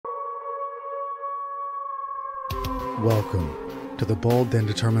Welcome to the Bold and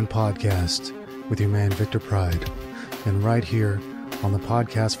Determined Podcast with your man Victor Pride. And right here on the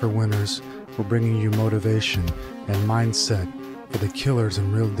Podcast for Winners, we're bringing you motivation and mindset for the killers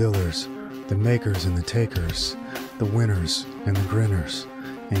and real dealers, the makers and the takers, the winners and the grinners,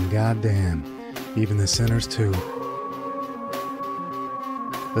 and goddamn, even the sinners too.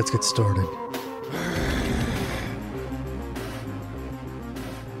 Let's get started.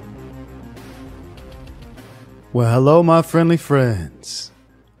 Well, hello, my friendly friends.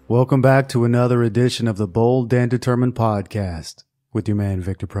 Welcome back to another edition of the Bold and Determined Podcast with your man,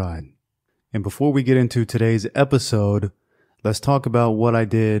 Victor Pride. And before we get into today's episode, let's talk about what I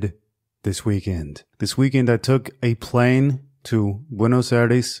did this weekend. This weekend, I took a plane to Buenos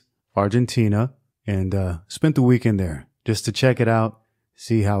Aires, Argentina, and spent the weekend there just to check it out,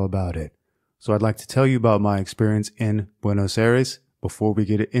 see how about it. So I'd like to tell you about my experience in Buenos Aires before we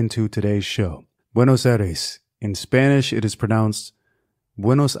get into today's show. Buenos Aires. In Spanish, it is pronounced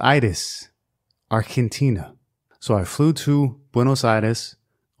Buenos Aires, Argentina. So I flew to Buenos Aires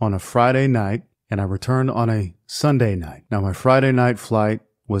on a Friday night and I returned on a Sunday night. Now, my Friday night flight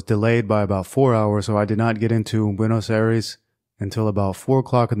was delayed by about 4 hours, so I did not get into Buenos Aires until about 4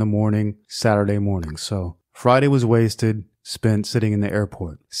 o'clock in the morning, Saturday morning. So Friday was wasted, spent sitting in the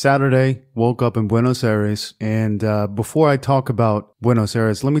airport. Saturday, woke up in Buenos Aires. And before I talk about Buenos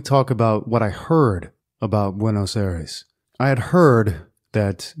Aires, let me talk about what I heard about Buenos Aires. I had heard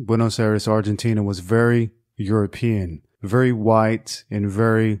that Buenos Aires, Argentina was very European, very white, and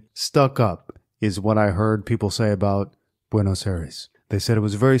very stuck up is what I heard people say about Buenos Aires. They said it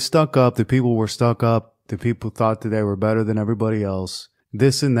was very stuck up, the people were stuck up, the people thought that they were better than everybody else,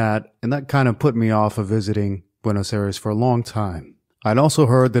 this and that kind of put me off of visiting Buenos Aires for a long time. I'd also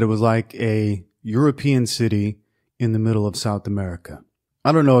heard that it was like a European city in the middle of South America.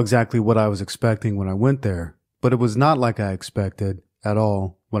 I don't know exactly what I was expecting when I went there, but it was not like I expected at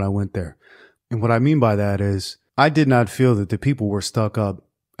all when I went there. And what I mean by that is I did not feel that the people were stuck up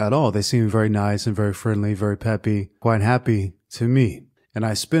at all. They seemed very nice and very friendly, very peppy, quite happy to me. And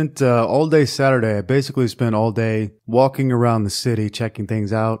I spent all day Saturday. I basically spent all day walking around the city, checking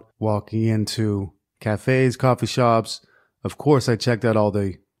things out, walking into cafes, coffee shops. Of course, I checked out all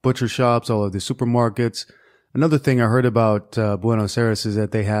the butcher shops, all of the supermarkets. Another thing I heard about Buenos Aires is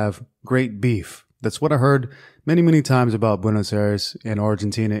that they have great beef. That's what I heard many, many times about Buenos Aires and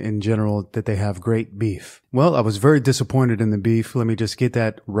Argentina in general, that they have great beef. Well, I was very disappointed in the beef. Let me just get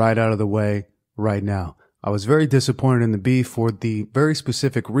that right out of the way right now. I was very disappointed in the beef for the very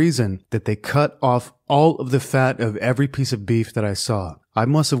specific reason that they cut off all of the fat of every piece of beef that I saw. I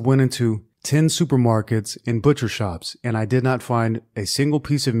must have went into 10 supermarkets and butcher shops, and I did not find a single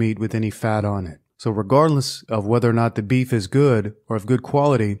piece of meat with any fat on it. So regardless of whether or not the beef is good or of good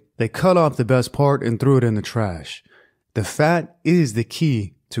quality, they cut off the best part and threw it in the trash. The fat is the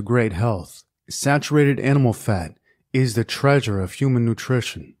key to great health. Saturated animal fat is the treasure of human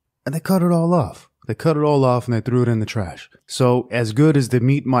nutrition. And they cut it all off. They cut it all off and they threw it in the trash. So as good as the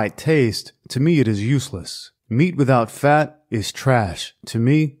meat might taste, to me it is useless. Meat without fat is trash. To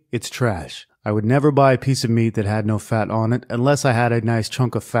me, it's trash. I would never buy a piece of meat that had no fat on it unless I had a nice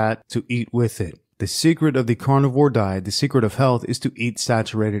chunk of fat to eat with it. The secret of the carnivore diet, the secret of health, is to eat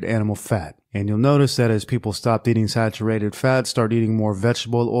saturated animal fat. And you'll notice that as people stopped eating saturated fat, start eating more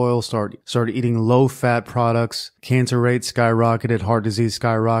vegetable oil, start eating low-fat products, cancer rates skyrocketed, heart disease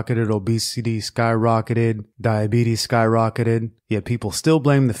skyrocketed, obesity skyrocketed, diabetes skyrocketed. Yet people still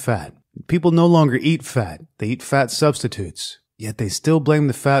blame the fat. People no longer eat fat. They eat fat substitutes. Yet they still blame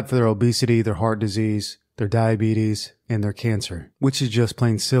the fat for their obesity, their heart disease, their diabetes, and their cancer, which is just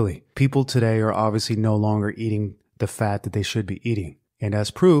plain silly. People today are obviously no longer eating the fat that they should be eating. And as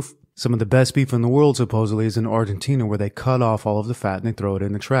proof, some of the best beef in the world supposedly is in Argentina, where they cut off all of the fat and they throw it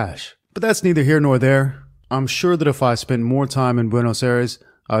in the trash. But that's neither here nor there. I'm sure that if I spent more time in Buenos Aires,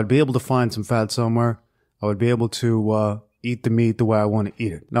 I would be able to find some fat somewhere. I would be able to eat the meat the way I want to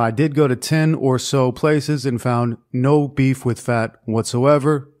eat it. Now, I did go to 10 or so places and found no beef with fat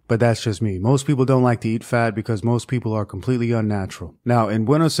whatsoever. But that's just me. Most people don't like to eat fat because most people are completely unnatural. Now, in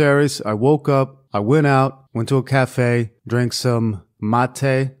Buenos Aires, I woke up, I went out, went to a cafe, drank some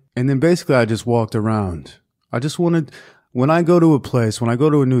mate, and then basically I just walked around. When I go to a place, when I go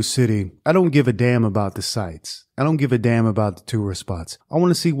to a new city, I don't give a damn about the sights. I don't give a damn about the tourist spots. I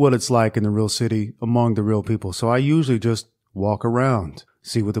want to see what it's like in the real city among the real people. So I usually just walk around,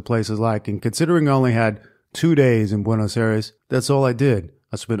 see what the place is like. And considering I only had 2 days in Buenos Aires, that's all I did.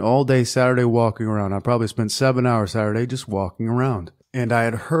 I spent all day Saturday walking around. I probably spent 7 hours Saturday just walking around. And I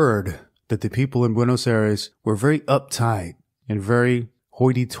had heard that the people in Buenos Aires were very uptight and very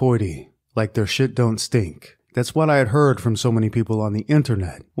hoity-toity, like their shit don't stink. That's what I had heard from so many people on the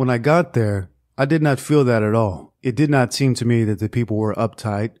internet. When I got there, I did not feel that at all. It did not seem to me that the people were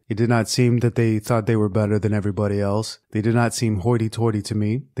uptight. It did not seem that they thought they were better than everybody else. They did not seem hoity-toity to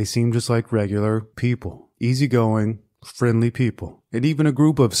me. They seemed just like regular people. Easygoing, friendly people. And even a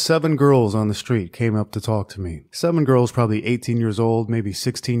group of 7 girls on the street came up to talk to me. 7 girls, probably 18 years old, maybe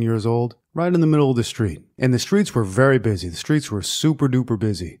 16 years old, right in the middle of the street. And the streets were very busy. The streets were super duper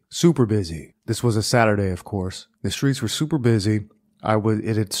busy. Super busy. This was a Saturday, of course. The streets were super busy.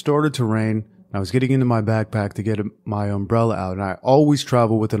 It had started to rain. I was getting into my backpack to get my umbrella out, and I always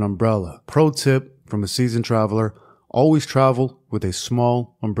travel with an umbrella. Pro tip from a seasoned traveler, always travel with a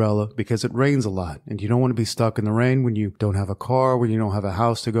small umbrella because it rains a lot, and you don't want to be stuck in the rain when you don't have a car, when you don't have a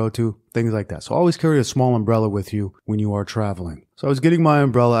house to go to, things like that. So always carry a small umbrella with you when you are traveling. So I was getting my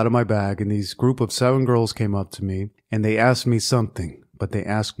umbrella out of my bag, and these group of 7 girls came up to me, and they asked me something, but they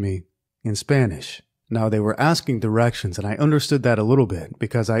asked me in Spanish. Now, they were asking directions, and I understood that a little bit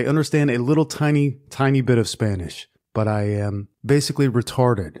because I understand a little tiny bit of Spanish, but I am basically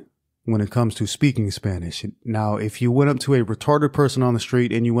retarded when it comes to speaking Spanish. Now, if you went up to a retarded person on the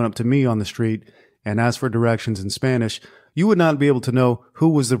street and you went up to me on the street and asked for directions in Spanish, you would not be able to know who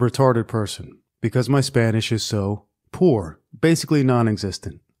was the retarded person because my Spanish is so poor, basically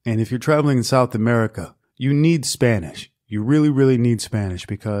non-existent. And if you're traveling in South America, you need Spanish. You really, really need Spanish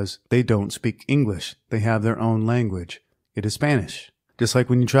because they don't speak English. They have their own language. It is Spanish. Just like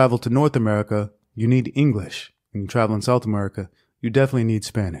when you travel to North America, you need English. When you travel in South America, you definitely need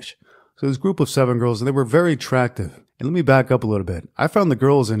Spanish. So this group of 7 girls, and they were very attractive. And let me back up a little bit. I found the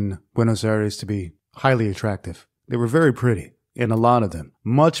girls in Buenos Aires to be highly attractive. They were very pretty, and a lot of them.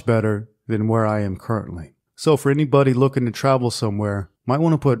 Much better than where I am currently. So for anybody looking to travel somewhere, might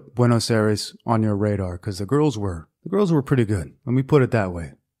want to put Buenos Aires on your radar because the girls were pretty good. Let me put it that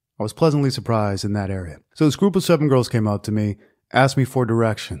way. I was pleasantly surprised in that area. So this group of 7 girls came out to me, asked me for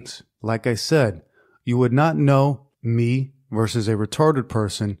directions. Like I said, you would not know me versus a retarded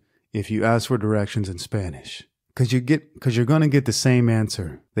person if you ask for directions in Spanish. Because you're going to get the same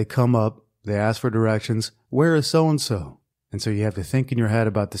answer. They come up, they ask for directions. Where is so-and-so? And so you have to think in your head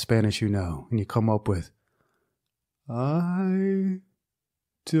about the Spanish you know. And you come up with, I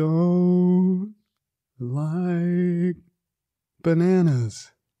don't like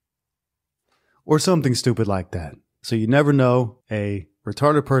bananas. Or something stupid like that. So you never know a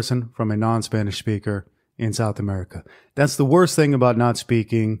retarded person from a non-Spanish speaker in South America. That's the worst thing about not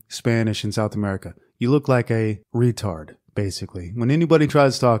speaking Spanish in South America. You look like a retard, basically. When anybody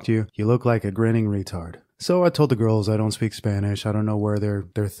tries to talk to you, you look like a grinning retard. So I told the girls I don't speak Spanish. I don't know where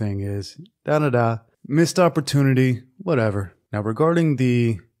their thing is. Missed opportunity, whatever. Now regarding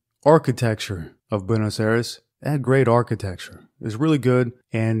the architecture of Buenos Aires, it had great architecture. It was really good.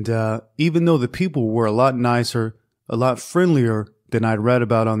 And even though the people were a lot nicer, a lot friendlier than I'd read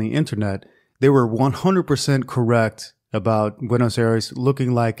about on the internet, they were 100% correct about Buenos Aires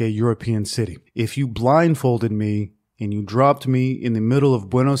looking like a European city. If you blindfolded me and you dropped me in the middle of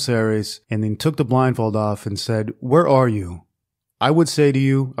Buenos Aires and then took the blindfold off and said, "Where are you?" I would say to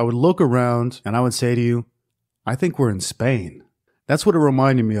you, I would look around and I would say to you, I think we're in Spain. That's what it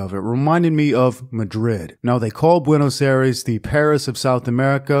reminded me of. It reminded me of Madrid. Now, they call Buenos Aires the Paris of South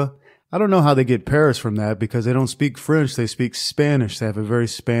America. I don't know how they get Paris from that because they don't speak French. They speak Spanish. They have a very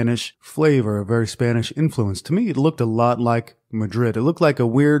Spanish flavor, a very Spanish influence. To me, it looked a lot like Madrid. It looked like a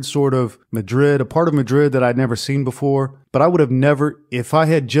weird sort of Madrid, a part of Madrid that I'd never seen before. But I would have never, if I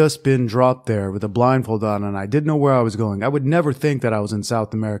had just been dropped there with a blindfold on and I didn't know where I was going, I would never think that I was in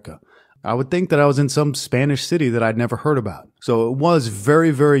South America. I would think that I was in some Spanish city that I'd never heard about. So it was very,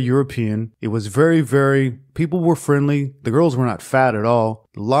 very European. It was people were friendly. The girls were not fat at all.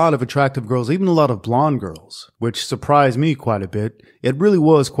 A lot of attractive girls, even a lot of blonde girls, which surprised me quite a bit. It really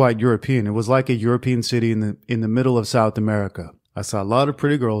was quite European. It was like a European city in the middle of South America. I saw a lot of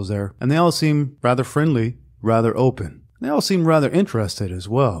pretty girls there, and they all seemed rather friendly, rather open. They all seemed rather interested as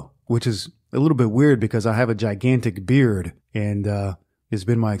well, which is a little bit weird because I have a gigantic beard, and it's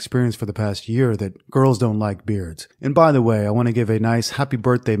been my experience for the past year that girls don't like beards. And by the way, I want to give a nice happy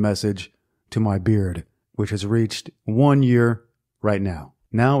birthday message to my beard, which has reached 1 year right now.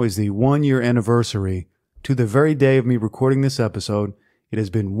 Now is the 1 year anniversary to the very day of me recording this episode. It has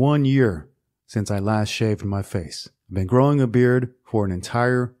been 1 year since I last shaved my face. I've been growing a beard for an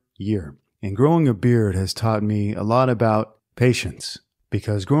entire year. And growing a beard has taught me a lot about patience.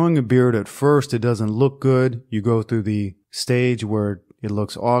 Because growing a beard at first, it doesn't look good. You go through the stage where it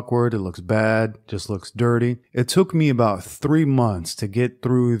looks awkward, it looks bad, just looks dirty. It took me about 3 months to get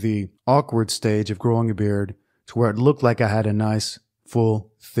through the awkward stage of growing a beard to where it looked like I had a nice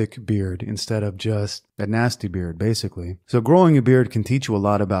full, thick beard instead of just a nasty beard, basically. So growing a beard can teach you a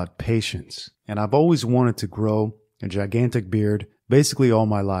lot about patience. And I've always wanted to grow a gigantic beard basically all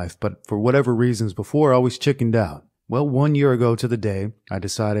my life, but for whatever reasons before, I always chickened out. Well, 1 year ago to the day, I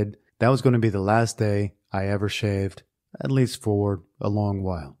decided that was going to be the last day I ever shaved, at least for a long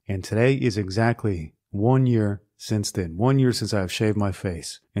while. And today is exactly 1 year since then. 1 year since I've shaved my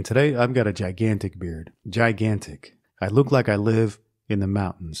face. And today I've got a gigantic beard. Gigantic. I look like I live in the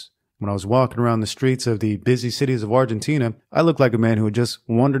mountains. When I was walking around the streets of the busy cities of Argentina, I looked like a man who had just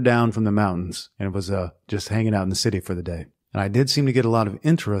wandered down from the mountains and was just hanging out in the city for the day. And I did seem to get a lot of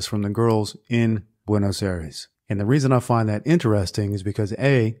interest from the girls in Buenos Aires. And the reason I find that interesting is because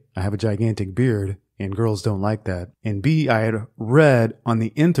A, I have a gigantic beard and girls don't like that. And B, I had read on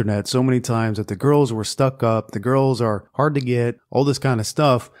the internet so many times that the girls were stuck up, the girls are hard to get, all this kind of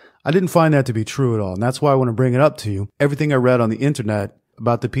stuff. I didn't find that to be true at all. And that's why I want to bring it up to you. Everything I read on the internet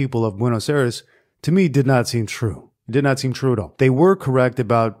about the people of Buenos Aires, to me, did not seem true. It did not seem true at all. They were correct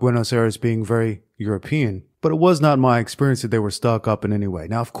about Buenos Aires being very European, but it was not my experience that they were stuck up in any way.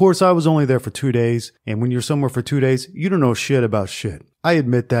 Now, of course, I was only there for 2 days, and when you're somewhere for 2 days, you don't know shit about shit. I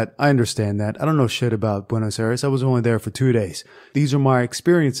admit that. I understand that. I don't know shit about Buenos Aires. I was only there for 2 days. These are my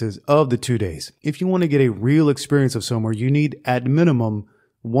experiences of the 2 days. If you want to get a real experience of somewhere, you need at minimum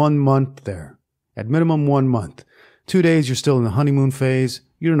 1 month there. At minimum 1 month. 2 days, you're still in the honeymoon phase.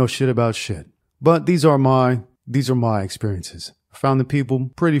 You don't know shit about shit. But these are my experiences. I found the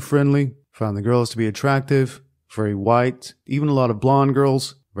people pretty friendly. Found the girls to be attractive, very white, even a lot of blonde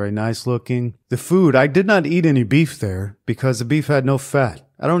girls, very nice looking. The food, I did not eat any beef there because the beef had no fat.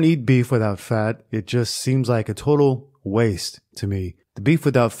 I don't eat beef without fat. It just seems like a total waste to me. The beef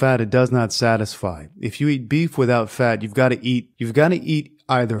without fat, it does not satisfy. If you eat beef without fat, you've got to eat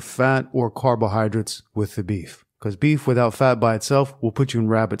either fat or carbohydrates with the beef. Because beef without fat by itself will put you in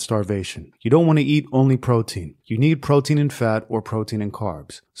rapid starvation. You don't want to eat only protein. You need protein and fat or protein and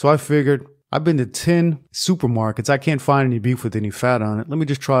carbs. So I figured, I've been to 10 supermarkets. I can't find any beef with any fat on it. Let me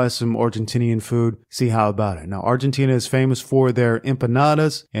just try some Argentinian food, see how about it. Now, Argentina is famous for their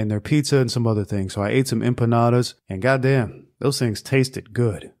empanadas and their pizza and some other things. So I ate some empanadas and goddamn, those things tasted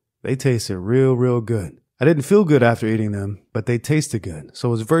good. They tasted real, real good. I didn't feel good after eating them, but they tasted good. So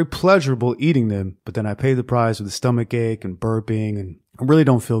it was very pleasurable eating them, but then I paid the price with the stomach ache and burping, and I really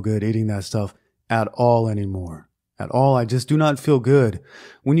don't feel good eating that stuff at all anymore. At all, I just do not feel good.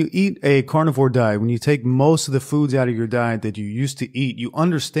 When you eat a carnivore diet, when you take most of the foods out of your diet that you used to eat, you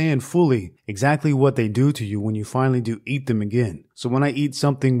understand fully exactly what they do to you when you finally do eat them again. So when I eat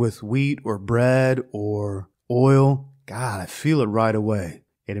something with wheat or bread or oil, God, I feel it right away.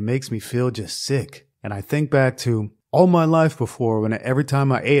 And it makes me feel just sick. And I think back to all my life before when every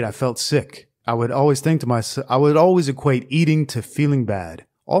time I ate, I felt sick. I would always think to myself, I would always equate eating to feeling bad.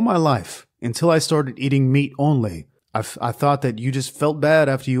 All my life, until I started eating meat only, I thought that you just felt bad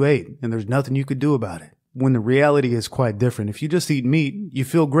after you ate and there's nothing you could do about it. When the reality is quite different. If you just eat meat, you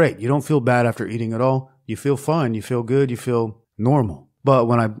feel great. You don't feel bad after eating at all. You feel fine. You feel good. You feel normal. But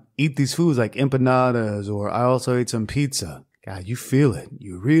when I eat these foods like empanadas, or I also ate some pizza, God, you feel it.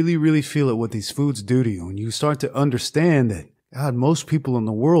 You really, really feel it what these foods do to you. And you start to understand that, God, most people in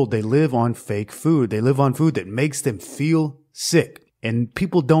the world, they live on fake food. They live on food that makes them feel sick. And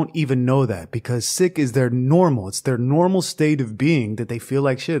people don't even know that because sick is their normal. It's their normal state of being that they feel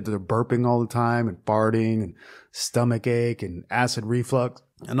like shit. They're burping all the time and farting and stomach ache and acid reflux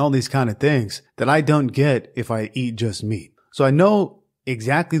and all these kind of things that I don't get if I eat just meat. So I know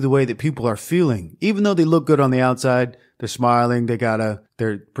exactly the way that people are feeling, even though they look good on the outside. They're smiling.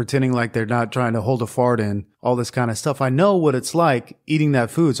 They're pretending like they're not trying to hold a fart in, all this kind of stuff. I know what it's like eating that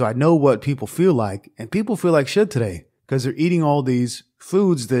food. So I know what people feel like, and people feel like shit today because they're eating all these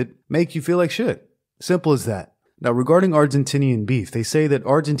foods that make you feel like shit. Simple as that. Now, regarding Argentinian beef, they say that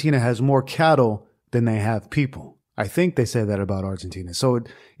Argentina has more cattle than they have people. I think they say that about Argentina. So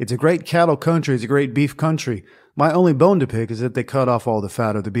it's a great cattle country. It's a great beef country. My only bone to pick is that they cut off all the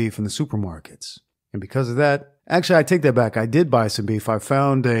fat of the beef in the supermarkets. And because of that, actually, I take that back. I did buy some beef. I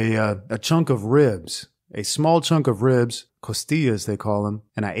found a chunk of ribs, a small chunk of ribs, costillas they call them,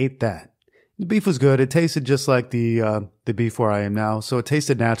 and I ate that. The beef was good. It tasted just like the beef where I am now. So it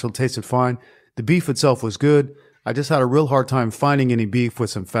tasted natural, it tasted fine. The beef itself was good. I just had a real hard time finding any beef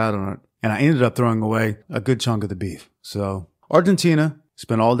with some fat on it. And I ended up throwing away a good chunk of the beef. So Argentina,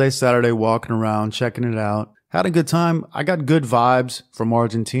 spent all day Saturday walking around, checking it out. Had a good time. I got good vibes from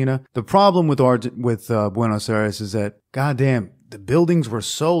Argentina. The problem with Buenos Aires is that, goddamn, the buildings were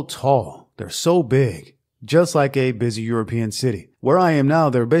so tall. They're so big, just like a busy European city. Where I am now,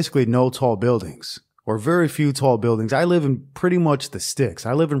 there are basically no tall buildings. or very few tall buildings. I live in pretty much the sticks.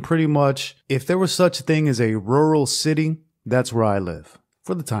 I live in pretty much, if there was such a thing as a rural city, that's where I live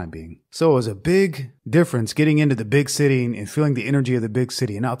for the time being. So it was a big difference getting into the big city and feeling the energy of the big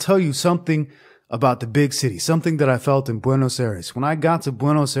city. And I'll tell you something about the big city, something that I felt in Buenos Aires. When I got to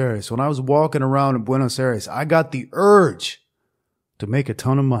Buenos Aires, when I was walking around in Buenos Aires, I got the urge to make a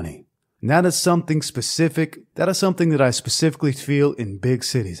ton of money. And that is something specific. That is something that I specifically feel in big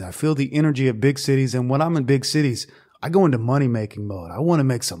cities. I feel the energy of big cities. And when I'm in big cities, I go into money making mode. I want to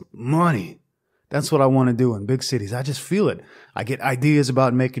make some money. That's what I want to do in big cities. I just feel it. I get ideas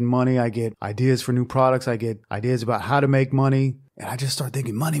about making money. I get ideas for new products. I get ideas about how to make money. And I just start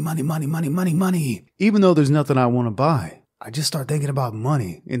thinking money, money, money, money, money, money. Even though there's nothing I want to buy, I just start thinking about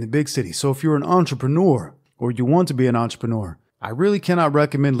money in the big city. So if you're an entrepreneur or you want to be an entrepreneur, I really cannot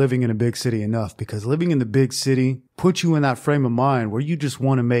recommend living in a big city enough, because living in the big city puts you in that frame of mind where you just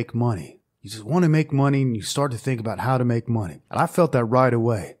want to make money. You just want to make money and you start to think about how to make money. And I felt that right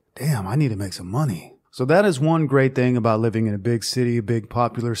away. Damn, I need to make some money. So that is one great thing about living in a big city, a big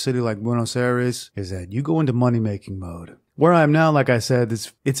popular city like Buenos Aires, is that you go into money making mode. Where I am now, like I said,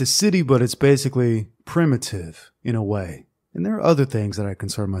 it's a city, but it's basically primitive in a way. And there are other things that I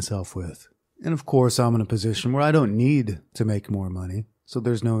concern myself with. And of course, I'm in a position where I don't need to make more money. So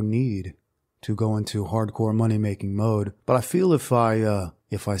there's no need to go into hardcore money making mode. But I feel if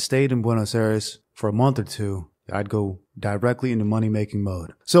I stayed in Buenos Aires for a month or two, I'd go directly into money making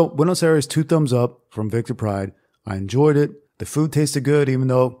mode. So Buenos Aires, 2 thumbs up from Victor Pride. I enjoyed it. The food tasted good, even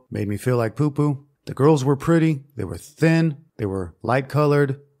though it made me feel like poo-poo. The girls were pretty. They were thin. They were light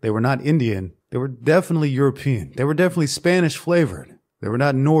colored. They were not Indian. They were definitely European. They were definitely Spanish flavored. They were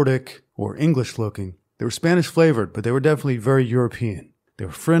not Nordic or English looking. They were Spanish flavored, but they were definitely very European. They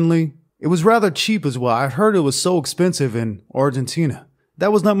were friendly. It was rather cheap as well. I heard it was so expensive in Argentina.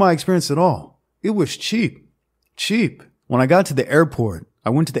 That was not my experience at all. It was cheap. Cheap. When I got to the airport, I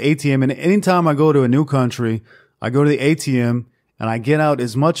went to the ATM, and anytime I go to a new country, I go to the ATM and I get out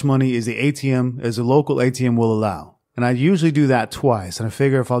as much money as the local ATM will allow. And I usually do that twice. And I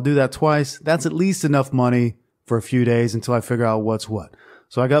figure if I'll do that twice, that's at least enough money for a few days until I figure out what's what.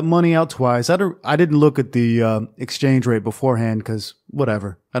 So I got money out twice. I didn't look at the exchange rate beforehand, because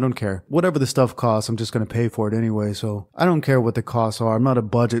whatever. I don't care. Whatever the stuff costs, I'm just going to pay for it anyway. So I don't care what the costs are. I'm not a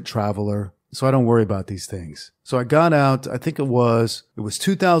budget traveler, so I don't worry about these things. So I got out, I think it was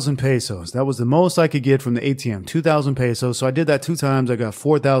 2,000 pesos. That was the most I could get from the ATM, 2,000 pesos. So I did that 2 times. I got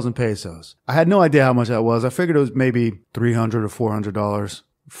 4,000 pesos. I had no idea how much that was. I figured it was maybe $300 or $400.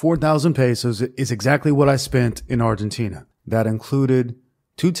 4,000 pesos is exactly what I spent in Argentina. That included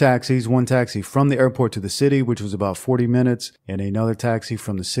 2 taxis, 1 taxi from the airport to the city, which was about 40 minutes, and another taxi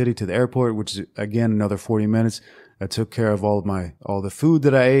from the city to the airport, which is again another 40 minutes. I took care of all the food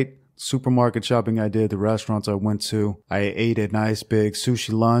that I ate, supermarket shopping I did, the restaurants I went to. I ate a nice big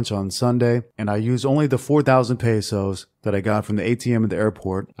sushi lunch on Sunday, and I used only the 4,000 pesos that I got from the ATM at the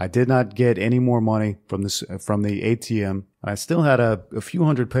airport. I did not get any more money from the ATM. I still had a few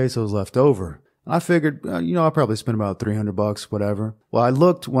hundred pesos left over. I figured, I probably spent about $300, whatever.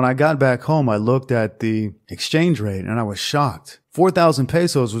 Well, when I got back home, I looked at the exchange rate and I was shocked. 4,000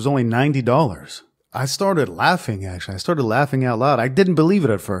 pesos was only $90. I started laughing, actually. I started laughing out loud. I didn't believe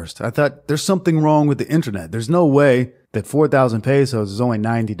it at first. I thought, there's something wrong with the internet. There's no way that 4,000 pesos is only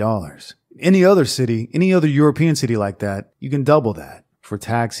 $90. Any other city, any other European city like that, you can double that for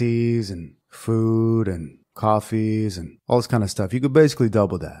taxis and food and coffees and all this kind of stuff. You could basically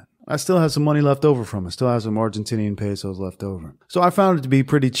double that. I still have some money left over from it. Still have some Argentinian pesos left over. So I found it to be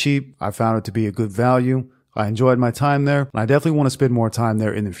pretty cheap. I found it to be a good value. I enjoyed my time there, and I definitely want to spend more time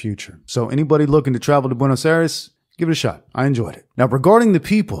there in the future. So anybody looking to travel to Buenos Aires, give it a shot. I enjoyed it. Now, regarding the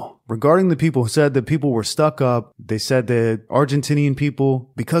people who said that people were stuck up, they said that Argentinian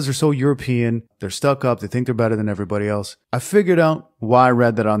people, because they're so European, they're stuck up, they think they're better than everybody else. I figured out why I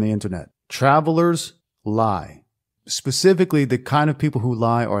read that on the internet. Travelers lie. Specifically, the kind of people who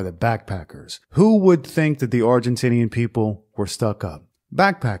lie are the backpackers. Who would think that the Argentinian people were stuck up?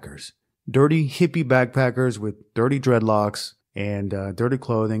 Backpackers. Dirty hippie backpackers with dirty dreadlocks and dirty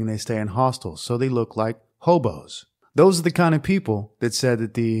clothing, and they stay in hostels, so they look like hobos. Those are the kind of people that said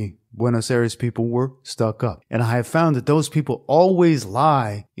that the Buenos Aires people were stuck up. And I have found that those people always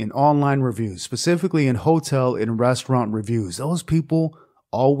lie in online reviews, specifically in hotel and restaurant reviews. Those people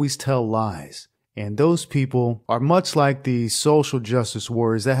always tell lies. And those people are much like the social justice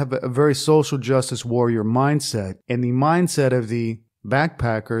warriors. They have a very social justice warrior mindset. And the mindset of the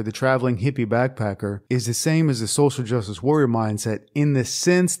backpacker, the traveling hippie backpacker, is the same as the social justice warrior mindset in the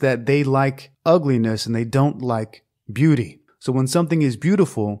sense that they like ugliness and they don't like beauty. So when something is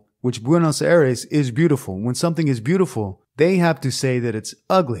beautiful, which Buenos Aires is beautiful. When something is beautiful, they have to say that it's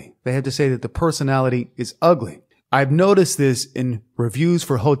ugly. They have to say that the personality is ugly. I've noticed this in reviews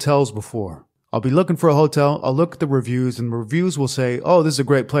for hotels before. I'll be looking for a hotel, I'll look at the reviews, and the reviews will say, oh, this is a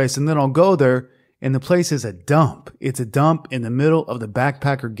great place, and then I'll go there, and the place is a dump. It's a dump in the middle of the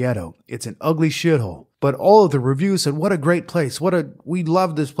backpacker ghetto. It's an ugly shithole. But all of the reviews said, what a great place. We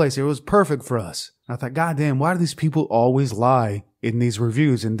loved this place. It was perfect for us. And I thought, God damn, why do these people always lie in these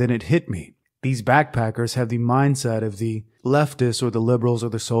reviews? And then it hit me. These backpackers have the mindset of the leftists or the liberals or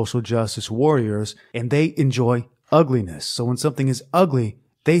the social justice warriors, and they enjoy ugliness. So when something is ugly,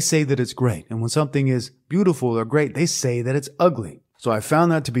 they say that it's great. And when something is beautiful or great, they say that it's ugly. So I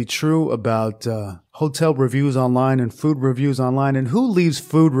found that to be true about hotel reviews online and food reviews online. And who leaves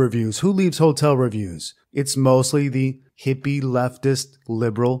food reviews? Who leaves hotel reviews? It's mostly the hippie, leftist,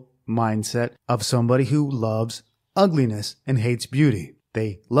 liberal mindset of somebody who loves ugliness and hates beauty.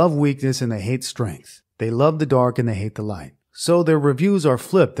 They love weakness and they hate strength. They love the dark and they hate the light. So their reviews are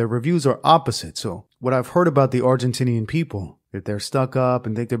flipped. Their reviews are opposite. So what I've heard about the Argentinian people, that they're stuck up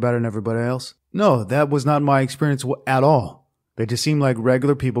and think they're better than everybody else. No, that was not my experience at all. They just seemed like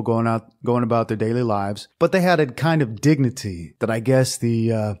regular people going about their daily lives, but they had a kind of dignity that I guess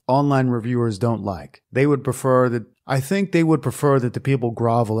the online reviewers don't like. I think they would prefer that the people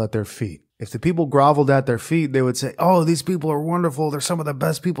grovel at their feet. If the people groveled at their feet, they would say, oh, these people are wonderful. They're some of the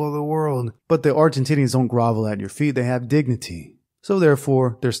best people in the world. But the Argentinians don't grovel at your feet. They have dignity. So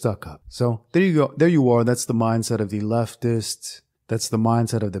therefore, they're stuck up. So there you go. There you are. That's the mindset of the leftist. That's the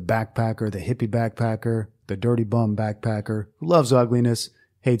mindset of the backpacker, the hippie backpacker, the dirty bum backpacker who loves ugliness,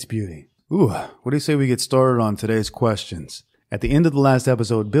 hates beauty. Ooh, what do you say we get started on today's questions? At the end of the last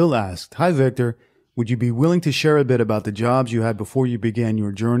episode, Bill asked, hi, Victor. Would you be willing to share a bit about the jobs you had before you began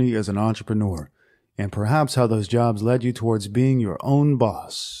your journey as an entrepreneur, and perhaps how those jobs led you towards being your own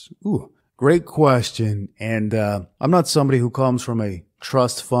boss? Ooh, great question. And I'm not somebody who comes from a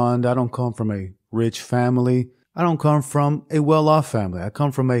trust fund. I don't come from a rich family. I don't come from a well-off family. I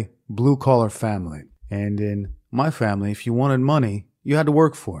come from a blue-collar family. And in my family, if you wanted money, you had to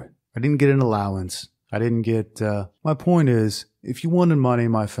work for it. I didn't get an allowance. I didn't get... my point is, if you wanted money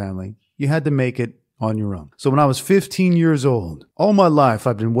in my family, you had to make it on your own. So when I was 15 years old, all my life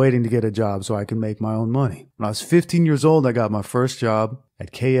I've been waiting to get a job so I can make my own money. When I was 15 years old, I got my first job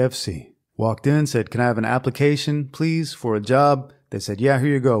at KFC. Walked in, said, can I have an application, please, for a job? They said, yeah, here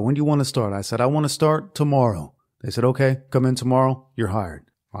you go. When do you want to start? I said, I want to start tomorrow. They said, okay, come in tomorrow. You're hired.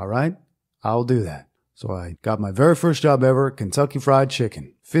 All right, I'll do that. So I got my very first job ever, Kentucky Fried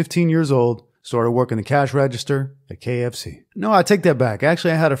Chicken. 15 years old. Started working the cash register at KFC. No, I take that back.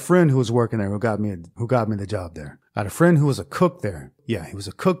 Actually, I had a friend who was working there who got me the job there. I had a friend who was a cook there. Yeah, he was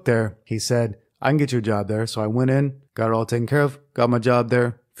a cook there. He said, I can get you a job there. So I went in, got it all taken care of, got my job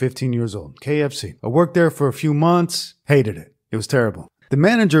there, 15 years old, KFC. I worked there for a few months, hated it. It was terrible. The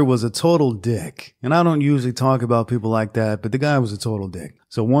manager was a total dick. And I don't usually talk about people like that, but the guy was a total dick.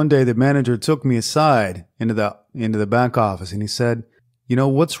 So one day the manager took me aside into the back office and he said, you know,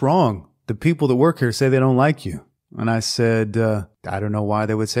 what's wrong? The people that work here say they don't like you. And I said, I don't know why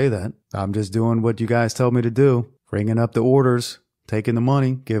they would say that. I'm just doing what you guys tell me to do. Bringing up the orders, taking the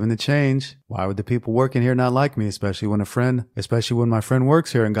money, giving the change. Why would the people working here not like me? Especially when my friend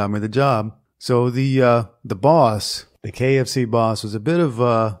works here and got me the job. So the boss, the KFC boss, was a bit of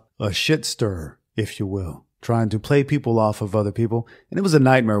a shit stirrer, if you will, trying to play people off of other people. And it was a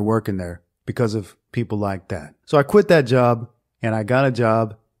nightmare working there because of people like that. So I quit that job and I got a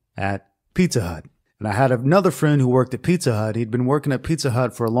job at Pizza Hut. And I had another friend who worked at Pizza Hut. He'd been working at Pizza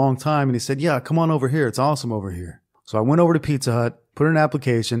Hut for a long time. And he said, yeah, come on over here. It's awesome over here. So I went over to Pizza Hut, put in an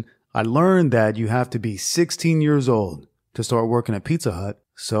application. I learned that you have to be 16 years old to start working at Pizza Hut.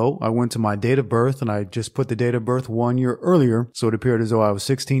 So I went to my date of birth and I just put the date of birth 1 year earlier. So it appeared as though I was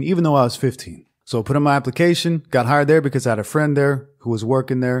 16, even though I was 15. So I put in my application, got hired there because I had a friend there who was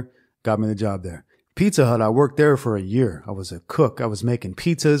working there, got me the job there. Pizza Hut, I worked there for a year. I was a cook. I was making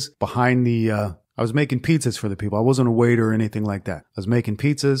pizzas I was making pizzas for the people. I wasn't a waiter or anything like that. I was making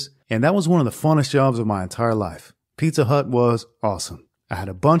pizzas, and that was one of the funnest jobs of my entire life. Pizza Hut was awesome. I had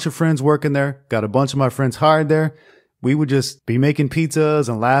a bunch of friends working there, got a bunch of my friends hired there. We would just be making pizzas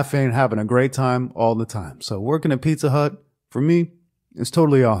and laughing and having a great time all the time. So working at Pizza Hut, for me, it's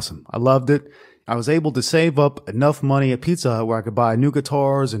totally awesome. I loved it. I was able to save up enough money at Pizza Hut where I could buy new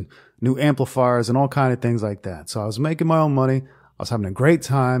guitars and new amplifiers and all kind of things like that. So I was making my own money. I was having a great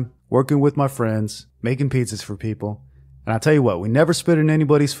time working with my friends, making pizzas for people. And I tell you what, we never spit in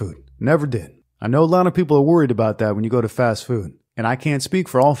anybody's food. Never did. I know a lot of people are worried about that when you go to fast food. And I can't speak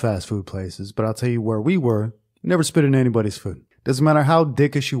for all fast food places, but I'll tell you where we were, never spit in anybody's food. Doesn't matter how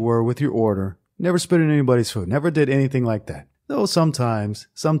dickish you were with your order. Never spit in anybody's food. Never did anything like that. Though sometimes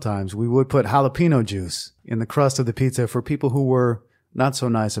we would put jalapeno juice in the crust of the pizza for people who were not so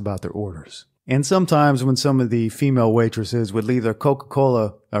nice about their orders. And sometimes when some of the female waitresses would leave their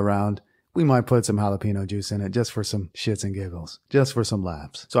Coca-Cola around, we might put some jalapeno juice in it just for some shits and giggles, just for some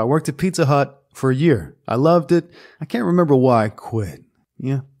laughs. So I worked at Pizza Hut for a year. I loved it. I can't remember why I quit.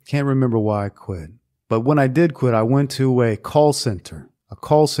 Can't remember why I quit. But when I did quit, I went to a call center,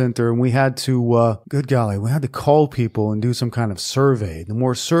 and we had to, good golly, we had to call people and do some kind of survey. The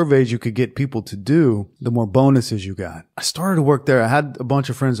more surveys you could get people to do, the more bonuses you got. I started to work there. I had a bunch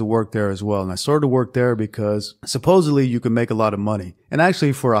of friends that worked there as well. And I started to work there because supposedly you could make a lot of money. And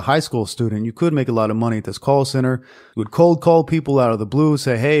actually for a high school student, you could make a lot of money at this call center. You would cold call people out of the blue,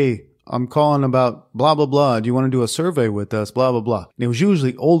 say, hey, I'm calling about blah, blah, blah. Do you want to do a survey with us? Blah, blah, blah. And it was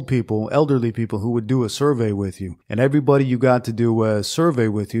usually old people, elderly people who would do a survey with you. And everybody you got to do a survey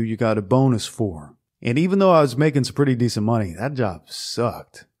with you got a bonus for. And even though I was making some pretty decent money, that job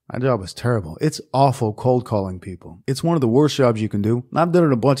sucked. That job was terrible. It's awful cold calling people. It's one of the worst jobs you can do. And I've done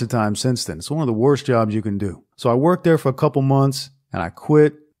it a bunch of times since then. It's one of the worst jobs you can do. So I worked there for a couple months and I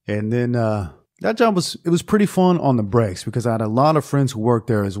quit. And then, that job it was pretty fun on the breaks because I had a lot of friends who worked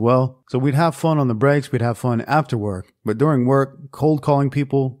there as well. So we'd have fun on the breaks. We'd have fun after work. But during work, cold calling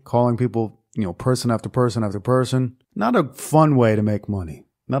people, person after person after person. Not a fun way to make money.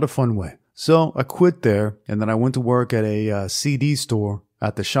 Not a fun way. So I quit there and then I went to work at a CD store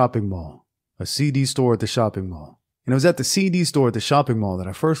at the shopping mall. A CD store at the shopping mall. And it was at the CD store at the shopping mall that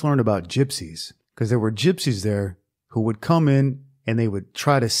I first learned about gypsies. Because there were gypsies there who would come in and they would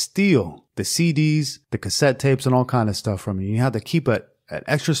try to steal the CDs, the cassette tapes, and all kind of stuff from you. You had to keep an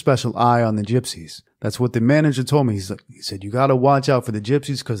extra special eye on the gypsies. That's what the manager told me. He said, you got to watch out for the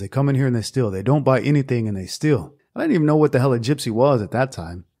gypsies because they come in here and they steal. They don't buy anything and they steal. I didn't even know what the hell a gypsy was at that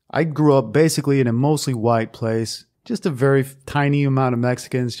time. I grew up basically in a mostly white place, just a very tiny amount of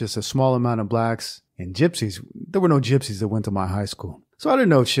Mexicans, just a small amount of blacks, and gypsies. There were no gypsies that went to my high school. So I didn't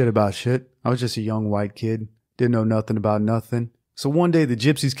know shit about shit. I was just a young white kid. Didn't know nothing about nothing. So one day the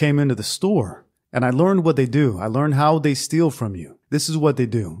gypsies came into the store and I learned what they do. I learned how they steal from you. This is what they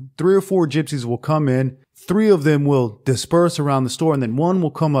do. 3 or 4 gypsies will come in. 3 of them will disperse around the store and then one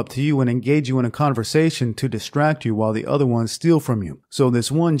will come up to you and engage you in a conversation to distract you while the other ones steal from you. So this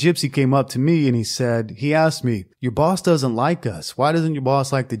one gypsy came up to me and he asked me, your boss doesn't like us. Why doesn't your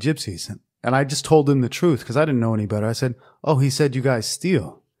boss like the gypsies? And I just told him the truth because I didn't know any better. I said, oh, he said you guys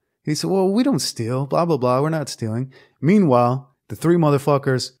steal. He said, well, we don't steal, blah, blah, blah. We're not stealing. Meanwhile, the 3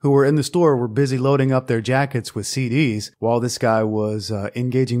 motherfuckers who were in the store were busy loading up their jackets with CDs while this guy was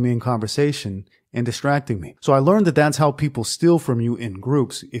engaging me in conversation and distracting me. So I learned that that's how people steal from you in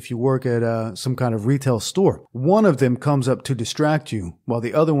groups if you work at some kind of retail store. One of them comes up to distract you while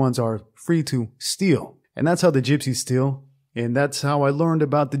the other ones are free to steal. And that's how the gypsies steal. And that's how I learned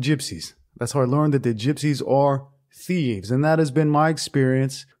about the gypsies. That's how I learned that the gypsies are thieves. And that has been my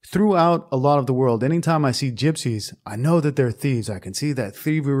experience throughout a lot of the world. Anytime I see gypsies, I know that they're thieves. I can see that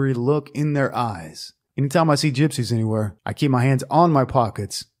thievery look in their eyes. Anytime I see gypsies anywhere, I keep my hands on my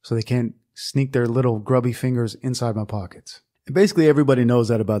pockets so they can't sneak their little grubby fingers inside my pockets. And basically everybody knows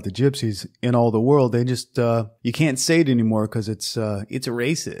that about the gypsies in all the world. They just, you can't say it anymore because it's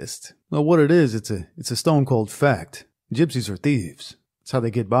racist. Well, what it is, it's a stone cold fact. Gypsies are thieves. That's how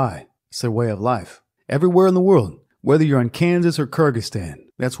they get by. It's their way of life. Everywhere in the world. Whether you're in Kansas or Kyrgyzstan,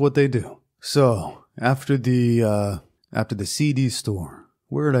 that's what they do. So, after the CD store,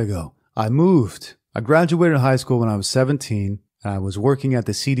 where did I go? I moved. I graduated high school when I was 17, and I was working at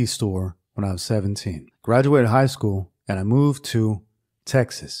the CD store when I was 17. Graduated high school, and I moved to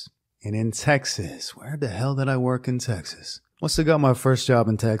Texas. And in Texas, where the hell did I work in Texas? Must have got my first job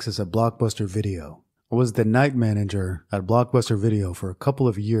in Texas at Blockbuster Video. I was the night manager at Blockbuster Video for a couple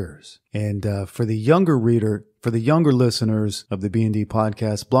of years. And for the younger listeners of the B&D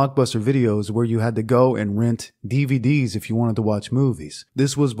podcast, Blockbuster Video is where you had to go and rent DVDs if you wanted to watch movies.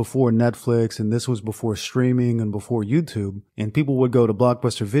 This was before Netflix and this was before streaming and before YouTube. And people would go to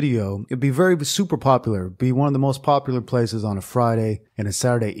Blockbuster Video. It'd be super popular. It'd be one of the most popular places on a Friday and a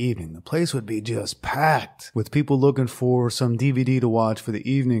Saturday evening. The place would be just packed with people looking for some DVD to watch for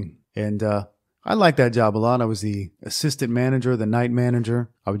the evening. And I liked that job a lot. I was the assistant manager, the night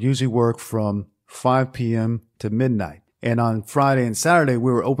manager. I would usually work from 5 p.m. to midnight. And on Friday and Saturday,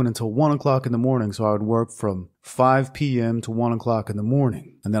 we were open until 1 o'clock in the morning. So I would work from 5 p.m. to 1 o'clock in the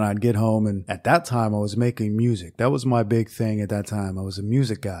morning. And then I'd get home. And at that time, I was making music. That was my big thing at that time. I was a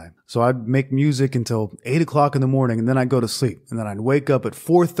music guy. So I'd make music until 8 o'clock in the morning. And then I'd go to sleep. And then I'd wake up at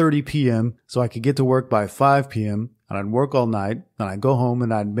 4:30 p.m. so I could get to work by 5 p.m. and I'd work all night, and I'd go home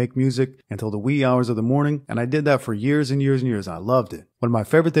and I'd make music until the wee hours of the morning, and I did that for years and years and years. I loved it. One of my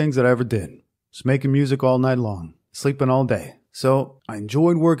favorite things that I ever did was making music all night long, sleeping all day. So I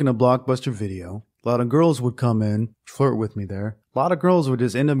enjoyed working a Blockbuster Video. A lot of girls would come in, flirt with me there. A lot of girls would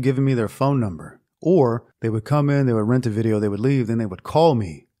just end up giving me their phone number. Or they would come in, they would rent a video, they would leave, then they would call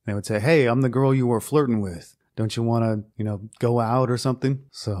me. They would say, hey, I'm the girl you were flirting with. Don't you want to, go out or something?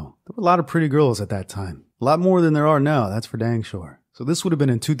 So there were a lot of pretty girls at that time. A lot more than there are now, that's for dang sure. So this would have been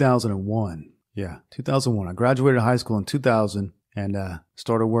in 2001. Yeah, 2001. I graduated high school in 2000 and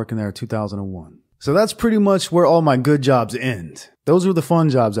started working there in 2001. So that's pretty much where all my good jobs end. Those were the fun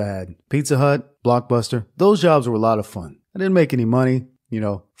jobs I had. Pizza Hut, Blockbuster. Those jobs were a lot of fun. I didn't make any money,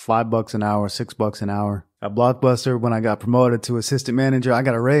 $5 an hour, $6 an hour. At Blockbuster, when I got promoted to assistant manager, I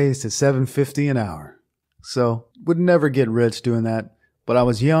got a raise to $7.50 an hour. So would never get rich doing that. But I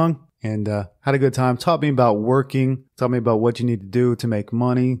was young and had a good time. Taught me about working. Taught me about what you need to do to make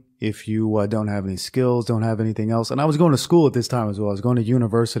money if you don't have any skills, don't have anything else. And I was going to school at this time as well. I was going to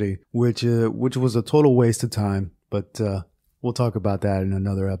university, which was a total waste of time. But we'll talk about that in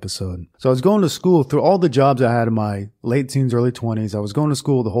another episode. So I was going to school through all the jobs I had in my late teens, early 20s. I was going to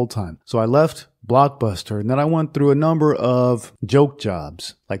school the whole time. So I left Blockbuster and then I went through a number of joke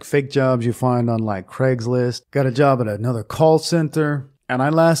jobs, like fake jobs you find on like Craigslist. Got a job at another call center. And I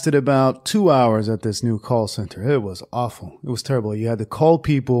lasted about 2 hours at this new call center. It was awful. It was terrible. You had to call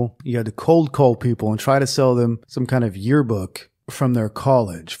people. You had to cold call people and try to sell them some kind of yearbook from their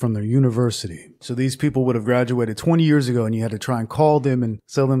college, from their university. So these people would have graduated 20 years ago and you had to try and call them and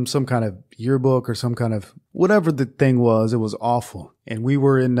sell them some kind of yearbook or some kind of whatever the thing was. It was awful. And we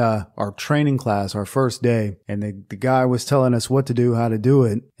were in our training class, our first day, and the guy was telling us what to do, how to do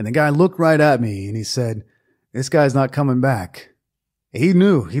it. And the guy looked right at me and he said, this guy's not coming back. He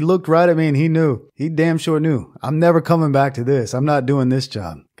knew. He looked right at me and he knew. He damn sure knew. I'm never coming back to this. I'm not doing this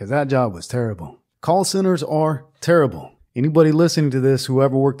job because that job was terrible. Call centers are terrible. Anybody listening to this who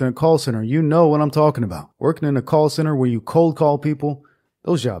ever worked in a call center, you know what I'm talking about. Working in a call center where you cold call people,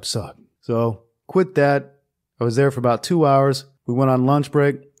 those jobs suck. So quit that. I was there for about 2 hours. We went on lunch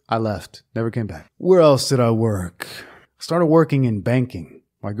break. I left. Never came back. Where else did I work? I started working in banking.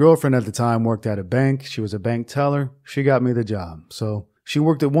 My girlfriend at the time worked at a bank. She was a bank teller. She got me the job. So she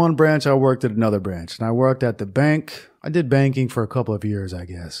worked at one branch. I worked at another branch. And I worked at the bank. I did banking for a couple of years, I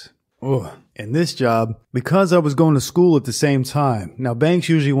guess. And this job, because I was going to school at the same time. Now, banks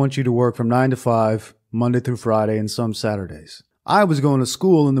usually want you to work from 9 to 5, Monday through Friday, and some Saturdays. I was going to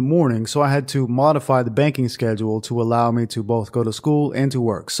school in the morning, so I had to modify the banking schedule to allow me to both go to school and to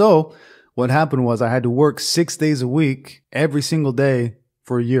work. So what happened was I had to work 6 days a week, every single day,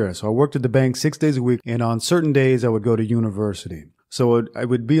 for a year. So I worked at the bank 6 days a week, and on certain days I would go to university. So it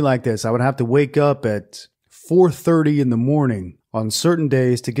would be like this. I would have to wake up at 4:30 in the morning on certain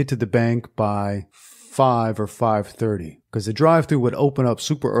days to get to the bank by 5 or 5:30 because the drive-thru would open up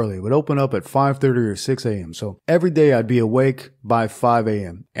super early. It would open up at 5:30 or 6 a.m. So every day I'd be awake by 5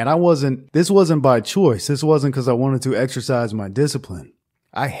 a.m. And this wasn't by choice. This wasn't because I wanted to exercise my discipline.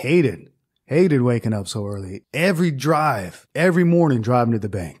 I hated waking up so early. Every morning driving to the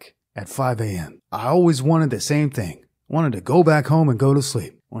bank at 5 a.m. I always wanted the same thing. I wanted to go back home and go to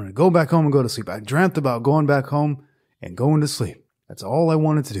sleep. I dreamt about going back home and going to sleep. That's all I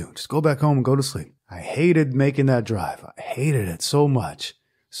wanted to do. Just go back home and go to sleep. I hated making that drive. I hated it so much.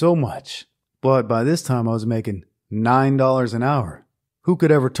 But by this time I was making $9 an hour. Who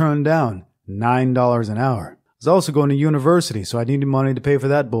could ever turn down $9 an hour? I was also going to university, so I needed money to pay for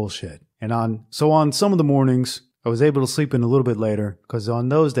that bullshit. And on some of the mornings, I was able to sleep in a little bit later because on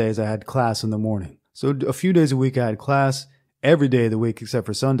those days I had class in the morning. So a few days a week I had class. Every day of the week except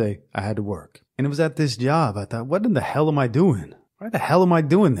for Sunday, I had to work. And it was at this job. I thought, what in the hell am I doing? Why the hell am I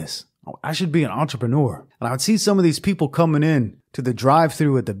doing this? Oh, I should be an entrepreneur. And I would see some of these people coming in to the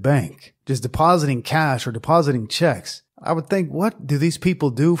drive-thru at the bank, just depositing cash or depositing checks. I would think, what do these people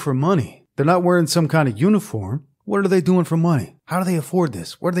do for money? They're not wearing some kind of uniform. What are they doing for money? How do they afford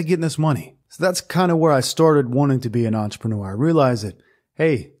this? Where are they getting this money? So that's kind of where I started wanting to be an entrepreneur. I realized that,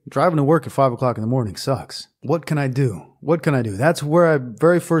 hey, driving to work at 5 o'clock in the morning sucks. What can I do? That's where I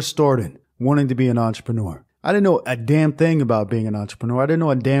very first started wanting to be an entrepreneur. I didn't know a damn thing about being an entrepreneur. I didn't know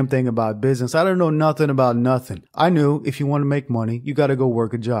a damn thing about business. I didn't know nothing about nothing. I knew if you want to make money, you got to go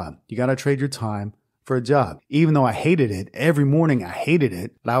work a job. You got to trade your time for a job. Even though I hated it, every morning I hated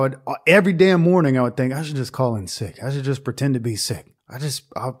it. Every damn morning I would think I should just call in sick. I should just pretend to be sick.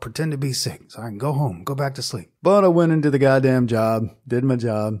 I'll pretend to be sick so I can go home, go back to sleep. But I went into the goddamn job, did my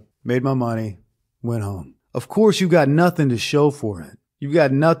job, made my money, went home. Of course, you got nothing to show for it. You've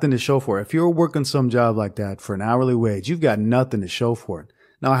got nothing to show for it. If you're working some job like that for an hourly wage, you've got nothing to show for it.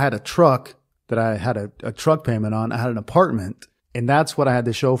 Now, I had a truck that I had a truck payment on. I had an apartment, and that's what I had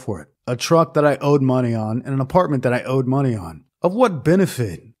to show for it. A truck that I owed money on and an apartment that I owed money on. Of what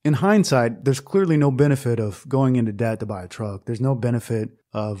benefit? In hindsight, there's clearly no benefit of going into debt to buy a truck. There's no benefit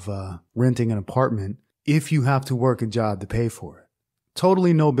of renting an apartment if you have to work a job to pay for it.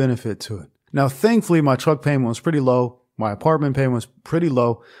 Totally no benefit to it. Now, thankfully, my truck payment was pretty low. My apartment payment was pretty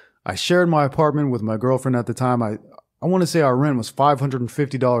low. I shared my apartment with my girlfriend at the time. I want to say our rent was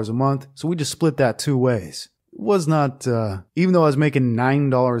 $550 a month, so we just split that 2 ways. It was not, even though I was making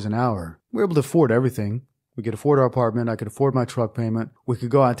 $9 an hour, we were able to afford everything. We could afford our apartment. I could afford my truck payment. We could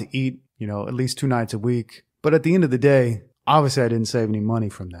go out to eat, at least 2 nights a week. But at the end of the day, obviously I didn't save any money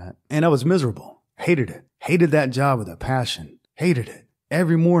from that. And I was miserable. Hated it. Hated that job with a passion. Hated it.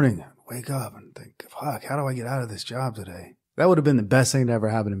 Every morning, I'd wake up and think, fuck, how do I get out of this job today? That would have been the best thing to ever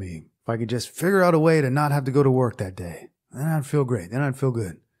happen to me. If I could just figure out a way to not have to go to work that day. Then I'd feel great. Then I'd feel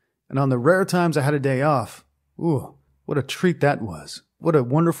good. And on the rare times I had a day off, ooh, what a treat that was. What a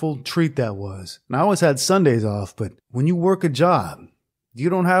wonderful treat that was. And I always had Sundays off, but when you work a job, you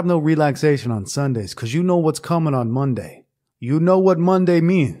don't have no relaxation on Sundays because you know what's coming on Monday. You know what Monday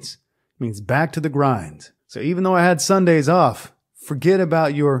means. It means back to the grind. So even though I had Sundays off, forget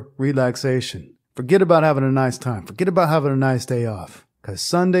about your relaxation. Forget about having a nice time. Forget about having a nice day off because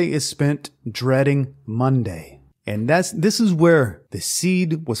Sunday is spent dreading Monday. And this is where the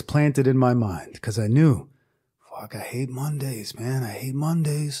seed was planted in my mind because I knew, fuck, I hate Mondays, man. I hate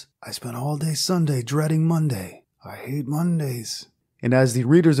Mondays. I spent all day Sunday dreading Monday. I hate Mondays. And as the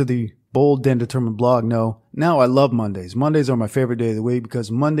readers of the Bold and Determined blog know, now I love Mondays. Mondays are my favorite day of the week because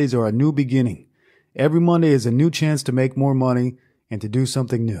Mondays are a new beginning. Every Monday is a new chance to make more money and to do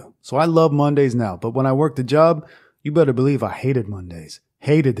something new. So I love Mondays now. But when I worked the job, you better believe I hated Mondays.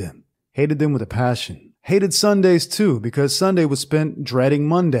 Hated them. Hated them with a passion. Hated Sundays too because Sunday was spent dreading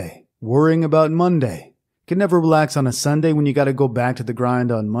Monday. Worrying about Monday. Can never relax on a Sunday when you got to go back to the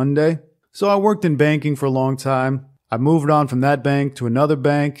grind on Monday. So I worked in banking for a long time. I moved on from that bank to another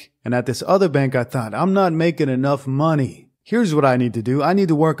bank. And at this other bank, I thought, I'm not making enough money. Here's what I need to do. I need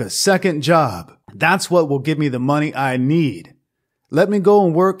to work a second job. That's what will give me the money I need. Let me go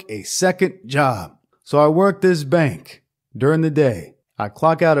and work a second job. So I worked this bank during the day. I'd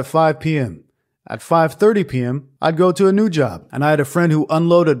clock out at 5 p.m. At 5:30 p.m., I'd go to a new job. And I had a friend who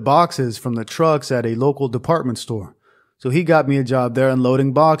unloaded boxes from the trucks at a local department store. So he got me a job there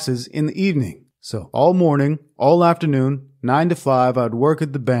unloading boxes in the evening. So all morning, all afternoon, 9 to 5, I'd work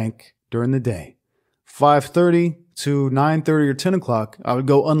at the bank during the day. 5:30 to 9:30 or 10 o'clock, I would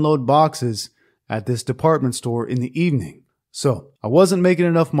go unload boxes at this department store in the evening. So I wasn't making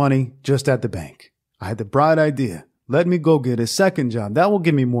enough money just at the bank. I had the bright idea. Let me go get a second job. That will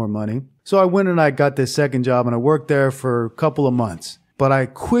give me more money. So I went and I got this second job and I worked there for a couple of months. But I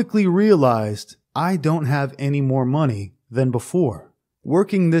quickly realized I don't have any more money than before.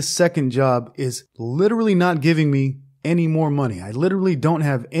 Working this second job is literally not giving me any more money. I literally don't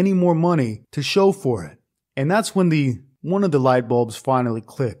have any more money to show for it. And that's when one of the light bulbs finally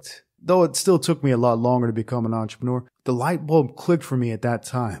clicked. Though it still took me a lot longer to become an entrepreneur, the light bulb clicked for me at that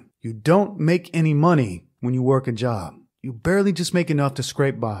time. You don't make any money when you work a job. You barely just make enough to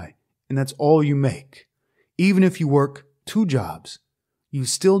scrape by, and that's all you make. Even if you work 2 jobs, you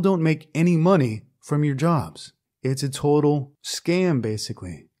still don't make any money from your jobs. It's a total scam,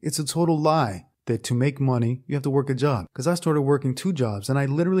 basically. It's a total lie that to make money, you have to work a job. Because I started working 2 jobs, and I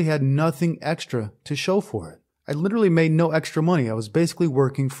literally had nothing extra to show for it. I literally made no extra money. I was basically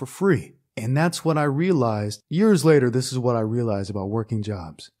working for free. And that's what I realized. Years later, this is what I realized about working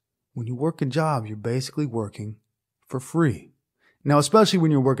jobs. When you work a job, you're basically working for free. Now, especially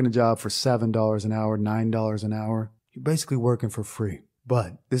when you're working a job for $7 an hour, $9 an hour, you're basically working for free.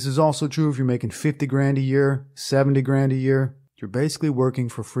 But this is also true if you're making 50 grand a year, 70 grand a year. You're basically working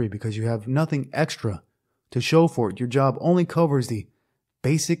for free because you have nothing extra to show for it. Your job only covers the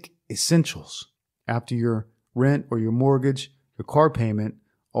basic essentials. After your rent or your mortgage, your car payment,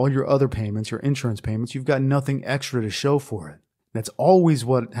 all your other payments, your insurance payments, you've got nothing extra to show for it. That's always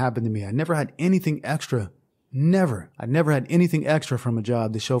what happened to me. I never had anything extra. Never. I never had anything extra from a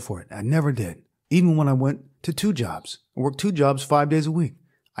job to show for it. I never did. Even when I went to 2 jobs. I worked 2 jobs 5 days a week.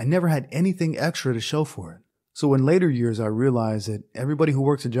 I never had anything extra to show for it. So in later years, I realized that everybody who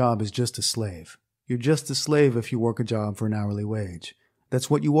works a job is just a slave. You're just a slave if you work a job for an hourly wage. That's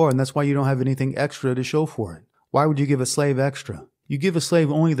what you are, and that's why you don't have anything extra to show for it. Why would you give a slave extra? You give a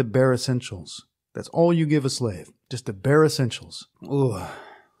slave only the bare essentials. That's all you give a slave. Just the bare essentials. Ugh.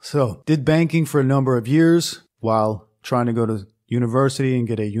 So, did banking for a number of years while trying to go to, university and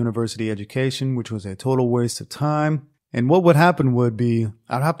get a university education, which was a total waste of time. And what would happen would be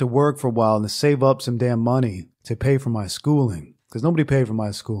I'd have to work for a while to save up some damn money to pay for my schooling, because nobody paid for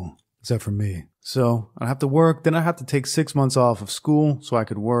my school except for me. So I'd have to work, then I'd have to take 6 months off of school so I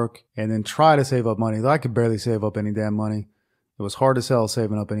could work and then try to save up money. Though I could barely save up any damn money. It was hard as hell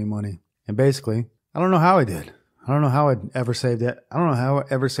saving up any money. And basically, I don't know how I did. I don't know how I'd ever saved it. I don't know how I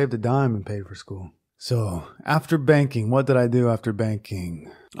ever saved a dime and paid for school. So after banking, what did I do after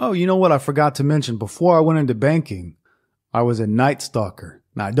banking? Oh, you know what I forgot to mention? Before I went into banking, I was a night stalker.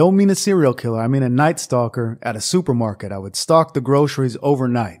 Now, I don't mean a serial killer. I mean a night stalker at a supermarket. I would stalk the groceries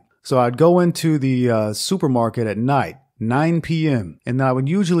overnight. So I'd go into the supermarket at night, 9 p.m., and then I would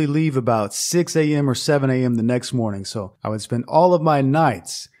usually leave about 6 a.m. or 7 a.m. the next morning. So I would spend all of my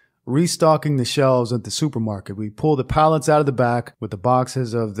nights restocking the shelves at the supermarket. We pull the pallets out of the back with the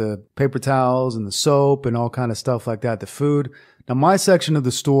boxes of the paper towels and the soap and all kind of stuff like that, the food. Now, my section of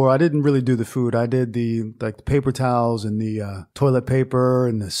the store, I didn't really do the food. I did the paper towels and the toilet paper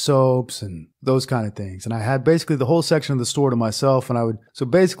and the soaps and those kind of things. And I had basically the whole section of the store to myself. And so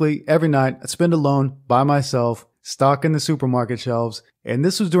basically every night I'd spend alone by myself, stocking the supermarket shelves. And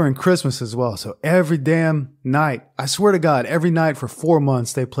this was during Christmas as well. So every damn night, I swear to God, every night for 4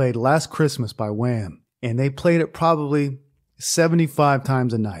 months, they played Last Christmas by Wham. And they played it probably 75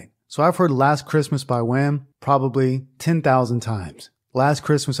 times a night. So I've heard Last Christmas by Wham probably 10,000 times. Last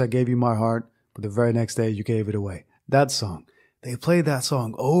Christmas I gave you my heart, but the very next day you gave it away. That song. They played that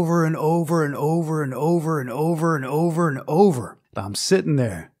song over and over and over and over and over and over and over. I'm sitting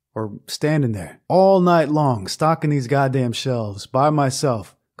there or standing there all night long, stocking these goddamn shelves by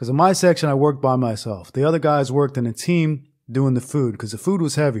myself. Because in my section I worked by myself. The other guys worked in a team doing the food because the food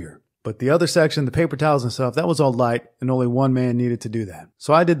was heavier. But the other section, the paper towels and stuff, that was all light and only one man needed to do that.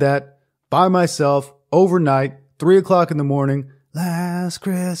 So I did that by myself overnight, 3 o'clock in the morning. Last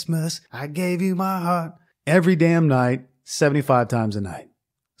Christmas, I gave you my heart. Every damn night, 75 times a night.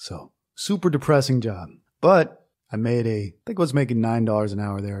 So super depressing job. But I think I was making $9 an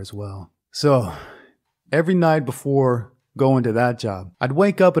hour there as well. So every night before going to that job, I'd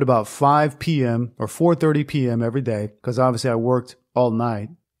wake up at about 5 p.m. or 4:30 p.m. every day because obviously I worked all night.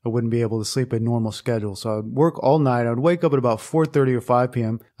 I wouldn't be able to sleep a normal schedule. So I'd work all night. I'd wake up at about 4:30 or 5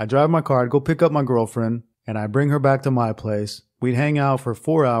 p.m. I'd drive my car. I'd go pick up my girlfriend and I'd bring her back to my place. We'd hang out for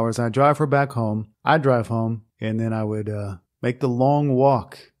 4 hours. I'd drive her back home. I'd drive home and then I would make the long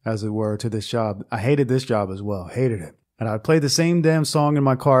walk, as it were, to this job. I hated this job as well. Hated it. And I'd play the same damn song in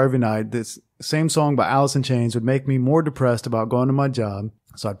my car every night. This same song by Alice in Chains would make me more depressed about going to my job.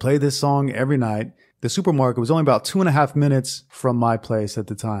 So I'd play this song every night. The supermarket was only about 2.5 minutes from my place at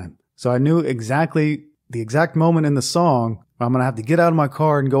the time. So I knew exactly the exact moment in the song where I'm going to have to get out of my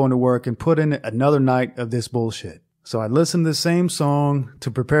car and go into work and put in another night of this bullshit. So I'd listen to the same song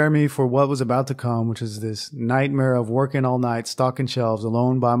to prepare me for what was about to come, which is this nightmare of working all night, stocking shelves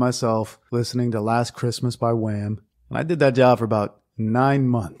alone by myself, listening to Last Christmas by Wham. And I did that job for about 9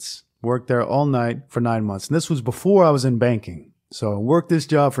 months. Worked there all night for 9 months. And this was before I was in banking. So I worked this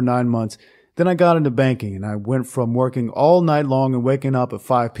job for 9 months. Then I got into banking and I went from working all night long and waking up at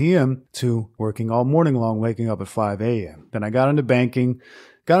 5 p.m. to working all morning long, waking up at 5 a.m. Then I got into banking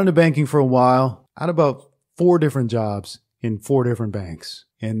for a while. I had about 4 different jobs in 4 different banks.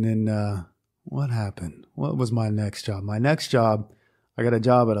 And then, what happened? What was my next job? My next job, I got a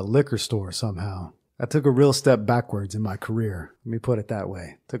job at a liquor store somehow. I took a real step backwards in my career. Let me put it that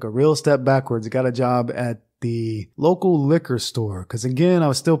way. Took a real step backwards. I got a job at the local liquor store. Cause again, I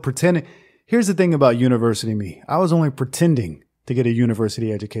was still pretending. Here's the thing about university me. I was only pretending to get a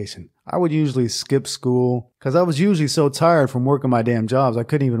university education. I would usually skip school because I was usually so tired from working my damn jobs I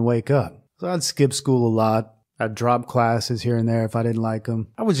couldn't even wake up. So I'd skip school a lot. I'd drop classes here and there if I didn't like them.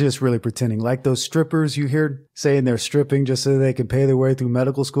 I was just really pretending. Like those strippers you hear saying they're stripping just so they can pay their way through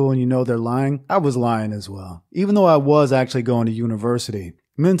medical school and you know they're lying. I was lying as well. Even though I was actually going to university.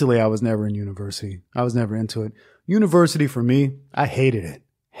 Mentally, I was never in university. I was never into it. University for me, I hated it.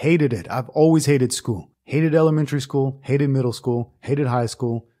 Hated it. I've always hated school. Hated elementary school, hated middle school, hated high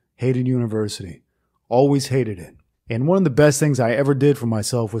school, hated university. Always hated it. And one of the best things I ever did for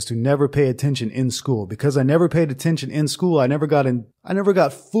myself was to never pay attention in school. Because I never paid attention in school, I never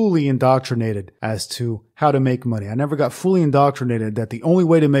got fully indoctrinated as to how to make money. I never got fully indoctrinated that the only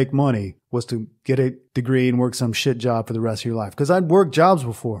way to make money was to get a degree and work some shit job for the rest of your life. Because I'd worked jobs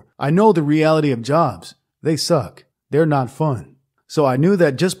before. I know the reality of jobs. They suck. They're not fun. So I knew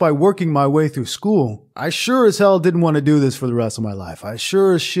that just by working my way through school, I sure as hell didn't want to do this for the rest of my life. I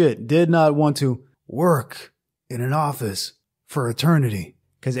sure as shit did not want to work in an office for eternity.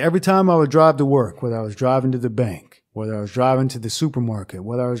 Because every time I would drive to work, whether I was driving to the bank, whether I was driving to the supermarket,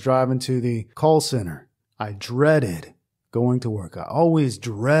 whether I was driving to the call center, I dreaded going to work. I always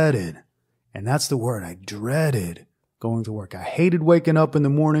dreaded, and that's the word, I dreaded going to work. I hated waking up in the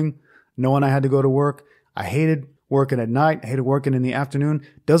morning knowing I had to go to work. I hated working at night. I hated working in the afternoon.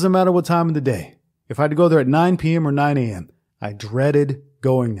 Doesn't matter what time of the day. If I had to go there at 9 p.m. or 9 a.m., I dreaded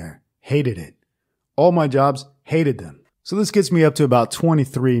going there. Hated it. All my jobs, hated them. So this gets me up to about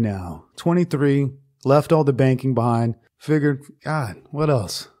 23 now. 23, left all the banking behind. Figured, God, what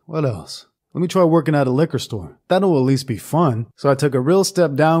else? What else? Let me try working at a liquor store. That'll at least be fun. So I took a real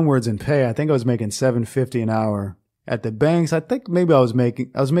step downwards in pay. I think I was making $7.50 an hour. At the banks, I think maybe I was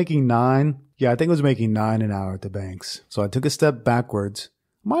making $9. Yeah, I think I was making $9 an hour at the banks. So I took a step backwards.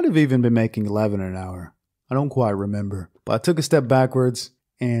 Might have even been making $11 an hour. I don't quite remember. But I took a step backwards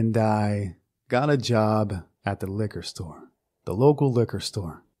and I got a job at the liquor store. The local liquor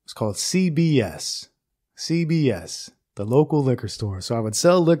store. It's called CBS. CBS. The local liquor store. So I would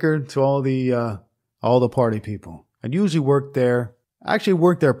sell liquor to all the party people. I'd usually work there. I actually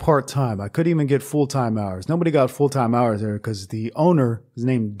worked there part-time. I couldn't even get full-time hours. Nobody got full-time hours there because the owner was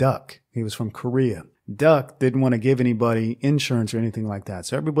named Duck. He was from Korea. Duck didn't want to give anybody insurance or anything like that.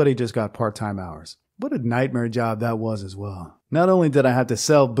 So everybody just got part-time hours. What a nightmare job that was as well. Not only did I have to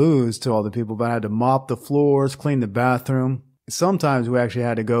sell booze to all the people, but I had to mop the floors, clean the bathroom. Sometimes we actually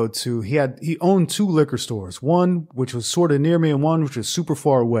had to go to, he owned 2 liquor stores, one which was sort of near me and one which was super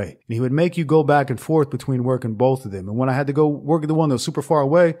far away. And he would make you go back and forth between working both of them. And when I had to go work at the one that was super far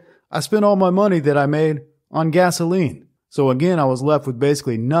away, I spent all my money that I made on gasoline. So again, I was left with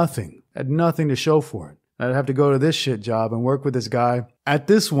basically nothing. I had nothing to show for it. I'd have to go to this shit job and work with this guy at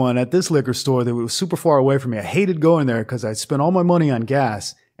this liquor store that was super far away from me. I hated going there because I spent all my money on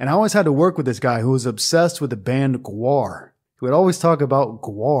gas. And I always had to work with this guy who was obsessed with the band Gwar. He would always talk about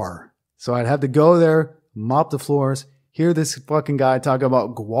Gwar. So I'd have to go there, mop the floors, hear this fucking guy talk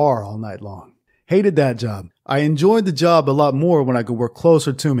about Gwar all night long. Hated that job. I enjoyed the job a lot more when I could work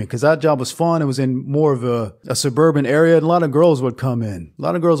closer to me because that job was fun. It was in more of a suburban area. And a lot of girls would come in. A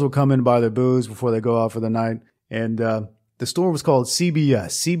lot of girls would come in and buy their booze before they go out for the night. And the store was called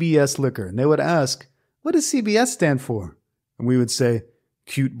CBS, CBS Liquor. And they would ask, what does CBS stand for? And we would say,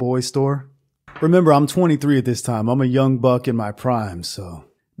 Cute Boy Store. Remember, I'm 23 at this time. I'm a young buck in my prime, so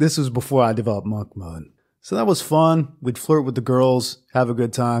this was before I developed monk mode. So that was fun. We'd flirt with the girls, have a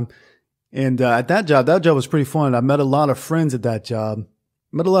good time. And at that job was pretty fun. I met a lot of friends at that job.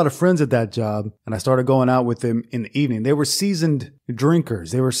 And I started going out with them in the evening. They were seasoned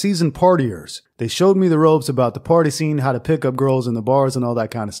drinkers. They were seasoned partiers. They showed me the ropes about the party scene, how to pick up girls in the bars and all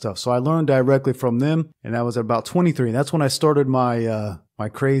that kind of stuff. So I learned directly from them, and that was at about 23. That's when I started my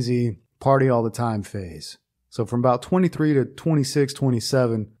crazy party all the time phase. So from about 23 to 26,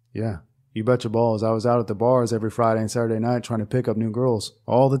 27, yeah, you bet your balls. I was out at the bars every Friday and Saturday night trying to pick up new girls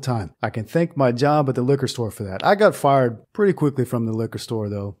all the time. I can thank my job at the liquor store for that. I got fired pretty quickly from the liquor store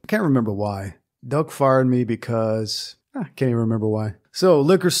though. I can't remember why. Duck fired me because I can't even remember why. So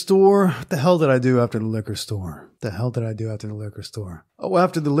liquor store, what the hell did I do after the liquor store? Oh,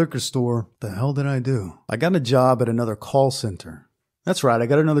 after the liquor store, the hell did I do? I got a job at another call center. That's right. I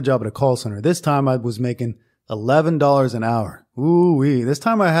got another job at a call center. This time I was making $11 an hour. Ooh-wee. This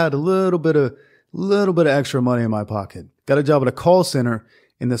time I had a little bit of extra money in my pocket. Got a job at a call center,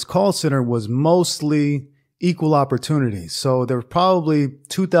 and this call center was mostly equal opportunity. So there were probably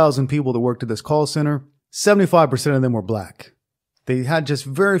 2,000 people that worked at this call center. 75% of them were black. They had just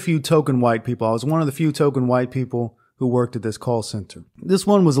very few token white people. I was one of the few token white people who worked at this call center. This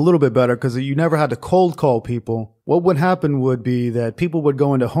one was a little bit better because you never had to cold call people. What would happen would be that people would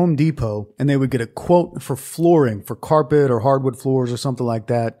go into Home Depot and they would get a quote for flooring, for carpet or hardwood floors or something like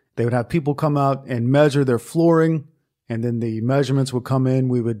that. They would have people come out and measure their flooring, and then the measurements would come in.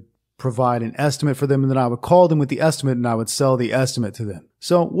 We would provide an estimate for them, and then I would call them with the estimate and I would sell the estimate to them.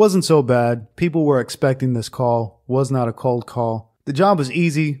 So it wasn't so bad. People were expecting this call. Was not a cold call. The job was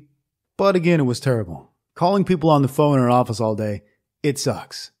easy, but again, it was terrible. Calling people on the phone in an office all day, it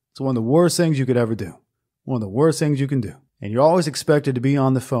sucks. It's one of the worst things you could ever do. One of the worst things you can do. And you're always expected to be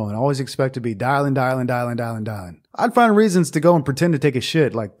on the phone, always expected to be dialing. I'd find reasons to go and pretend to take a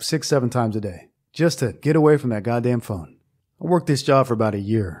shit like 6, 7 times a day, just to get away from that goddamn phone. I worked this job for about a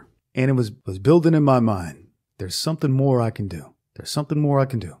year, and it was building in my mind. There's something more I can do.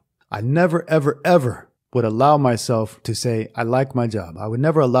 I never, ever would allow myself to say, I like my job. I would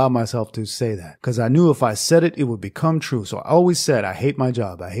never allow myself to say that because I knew if I said it, it would become true. So I always said, I hate my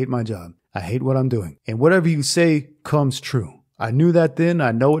job. I hate what I'm doing. And whatever you say comes true. I knew that then.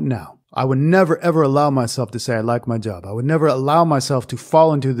 I know it now. I would never, ever allow myself to say, I like my job. I would never allow myself to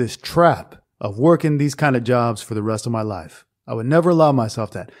fall into this trap of working these kind of jobs for the rest of my life. I would never allow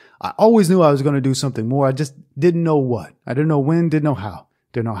myself that. I always knew I was going to do something more. I just didn't know what. I didn't know when, didn't know how.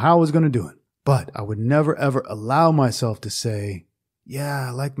 Didn't know how I was going to do it. But I would never ever allow myself to say, yeah,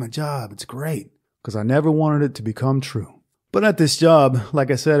 I like my job. It's great. Because I never wanted it to become true. But at this job,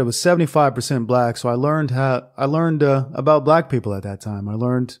 like I said, it was 75% black. So I learned about black people at that time.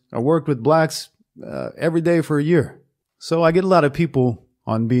 I worked with blacks every day for a year. So I get a lot of people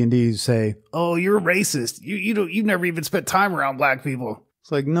on B&D say, oh, you're racist. You've never even spent time around black people.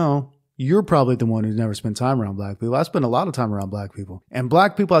 It's like, no, you're probably the one who's never spent time around black people. I spent a lot of time around black people. And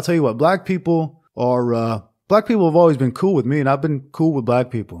black people, I'll tell you what, black people have always been cool with me, and I've been cool with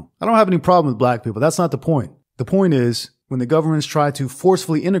black people. I don't have any problem with black people. That's not the point. The point is, when the governments try to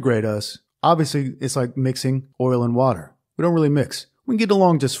forcefully integrate us, obviously it's like mixing oil and water. We don't really mix. We can get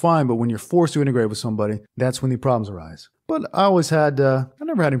along just fine, but when you're forced to integrate with somebody, that's when the problems arise. But I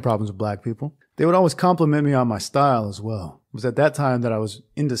never had any problems with black people. They would always compliment me on my style as well. It was at that time that I was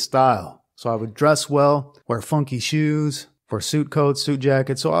into style. So I would dress well, wear funky shoes, wear suit coats, suit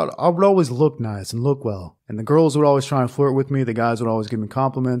jackets. So I would always look nice and look well. And the girls would always try and flirt with me. The guys would always give me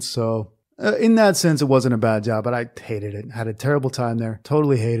compliments. So in that sense, it wasn't a bad job, but I hated it. Had a terrible time there.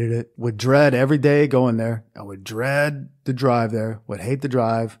 Totally hated it. Would dread every day going there. I would dread the drive there. Would hate the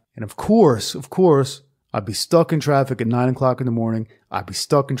drive. And of course, I'd be stuck in traffic at 9 o'clock in the morning. I'd be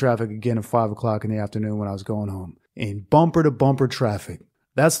stuck in traffic again at 5 o'clock in the afternoon when I was going home. In bumper to bumper traffic.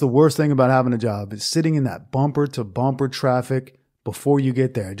 That's the worst thing about having a job, is sitting in that bumper to bumper traffic before you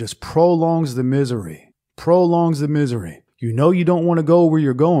get there. It just prolongs the misery. You know you don't want to go where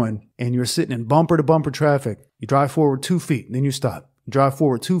you're going, and you're sitting in bumper to bumper traffic. You drive forward 2 feet, then you stop. You drive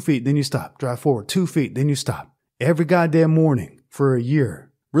forward 2 feet, then you stop. Drive forward 2 feet, then you stop. Every goddamn morning for a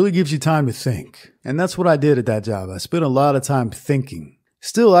year. Really gives you time to think. And that's what I did at that job. I spent a lot of time thinking.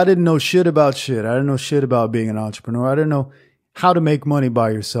 Still, I didn't know shit about shit. I didn't know shit about being an entrepreneur. I didn't know how to make money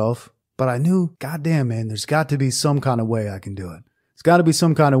by yourself. But I knew, goddamn, man, there's got to be some kind of way I can do it. There's got to be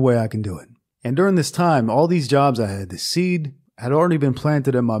some kind of way I can do it. And during this time, all these jobs I had, the seed had already been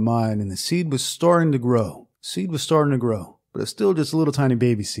planted in my mind, and the seed was starting to grow. But it's still just a little tiny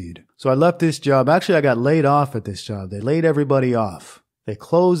baby seed. So I left this job. Actually, I got laid off at this job. They laid everybody off. They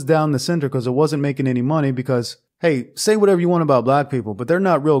closed down the center because it wasn't making any money because, hey, say whatever you want about black people, but they're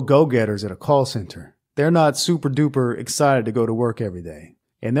not real go-getters at a call center. They're not super duper excited to go to work every day.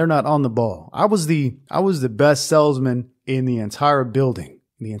 And they're not on the ball. I was the best salesman in the entire building.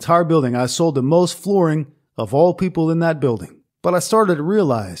 I sold the most flooring of all people in that building. But I started to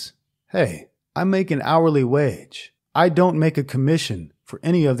realize, hey, I make an hourly wage. I don't make a commission for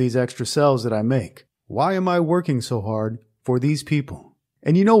any of these extra sales that I make. Why am I working so hard for these people?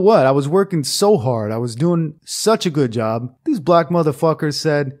 And you know what? I was working so hard. I was doing such a good job. These black motherfuckers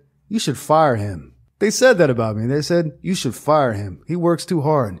said, you should fire him. They said that about me. They said, you should fire him. He works too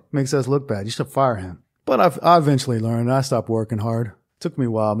hard. Makes us look bad. You should fire him. But I eventually learned, and I stopped working hard. It took me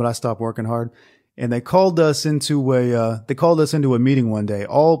a while, but I stopped working hard. And they called us into a meeting one day.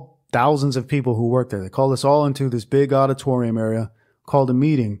 All thousands of people who worked there. They called us all into this big auditorium area, called a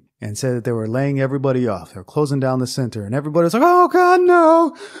meeting, and said that they were laying everybody off. They were closing down the center. And everybody was like, oh, God,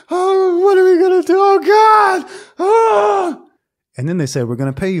 no. Oh, what are we going to do? Oh, God. Oh. And then they said, we're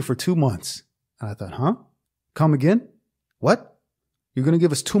going to pay you for 2 months. And I thought, huh? Come again? What? You're going to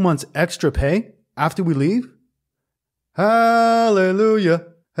give us 2 months extra pay after we leave? Hallelujah.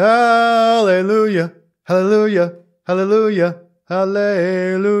 Hallelujah. Hallelujah. Hallelujah.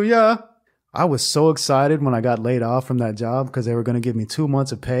 Hallelujah. I was so excited when I got laid off from that job because they were going to give me 2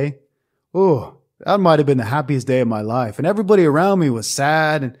 months of pay. Ooh, that might have been the happiest day of my life. And everybody around me was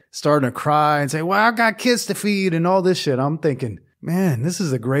sad and starting to cry and say, well, I got kids to feed and all this shit. I'm thinking, man, this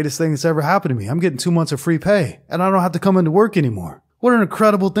is the greatest thing that's ever happened to me. I'm getting 2 months of free pay and I don't have to come into work anymore. What an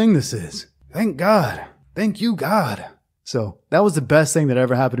incredible thing this is. Thank God. Thank you, God. So that was the best thing that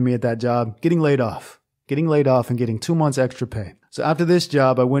ever happened to me at that job, getting laid off and getting 2 months extra pay. So after this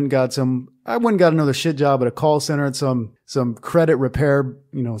job, I went and got another shit job at a call center at some credit repair,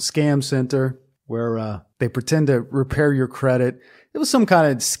 scam center where, they pretend to repair your credit. It was some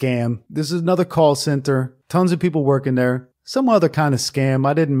kind of scam. This is another call center, tons of people working there, some other kind of scam.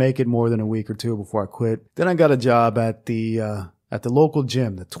 I didn't make it more than a week or two before I quit. Then I got a job at the local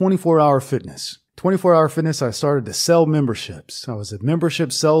gym, the 24-hour fitness. 24-hour fitness, I started to sell memberships. I was a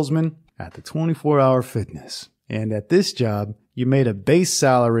membership salesman at the 24-hour fitness. And at this job, you made a base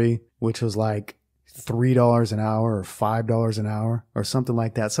salary, which was like $3 an hour or $5 an hour or something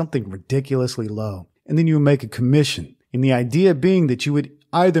like that, something ridiculously low. And then you would make a commission. And the idea being that you would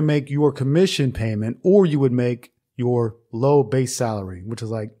either make your commission payment or you would make your low base salary, which is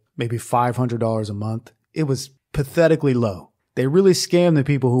like maybe $500 a month. It was pathetically low. They really scam the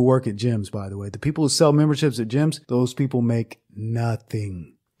people who work at gyms, by the way. The people who sell memberships at gyms, those people make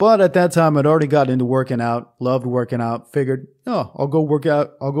nothing. But at that time, I'd already got into working out, loved working out, figured, oh, I'll go work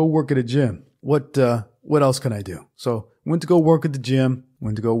out. I'll go work at a gym. What else can I do? So went to go work at the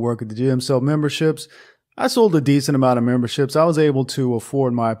gym, sell memberships. I sold a decent amount of memberships. I was able to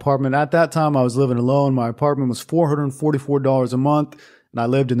afford my apartment. At that time, I was living alone. My apartment was $444 a month, and I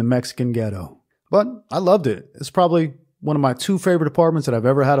lived in the Mexican ghetto. But I loved it. It's probably one of my 2 favorite apartments that I've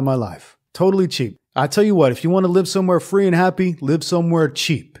ever had in my life. Totally cheap. I tell you what, if you want to live somewhere free and happy, live somewhere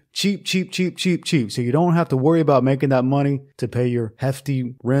cheap. Cheap. So you don't have to worry about making that money to pay your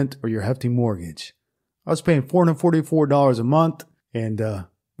hefty rent or your hefty mortgage. I was paying $444 a month, and it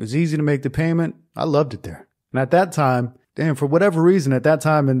was easy to make the payment. I loved it there. And at that time, for whatever reason, at that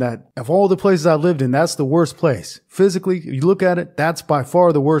time, of all the places I lived in, that's the worst place. Physically, if you look at it, that's by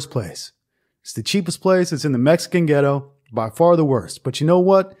far the worst place. It's the cheapest place. It's in the Mexican ghetto, by far the worst. But you know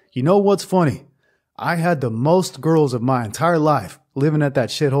what? You know what's funny? I had the most girls of my entire life living at that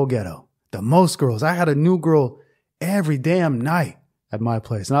shithole ghetto. The most girls. I had a new girl every damn night at my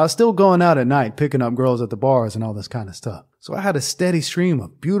place. And I was still going out at night, picking up girls at the bars and all this kind of stuff. So I had a steady stream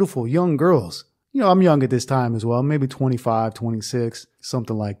of beautiful young girls. You know, I'm young at this time as well, maybe 25, 26,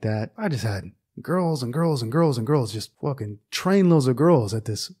 something like that. I just had girls and girls and girls and girls, just fucking trainloads of girls at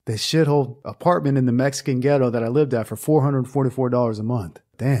this shithole apartment in the Mexican ghetto that I lived at for $444 a month.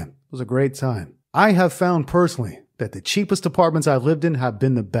 Damn, it was a great time. I have found personally that the cheapest apartments I've lived in have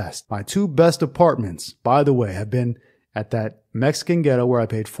been the best. My 2 best apartments, by the way, have been at that Mexican ghetto where I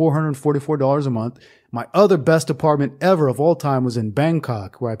paid $444 a month. My other best apartment ever of all time was in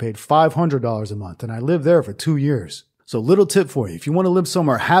Bangkok, where I paid $500 a month, and I lived there for 2 years. So little tip for you. If you want to live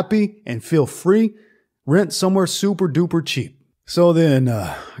somewhere happy and feel free, rent somewhere super duper cheap. So then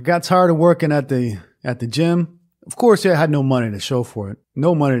I got tired of working at the gym. Of course, I had no money to show for it.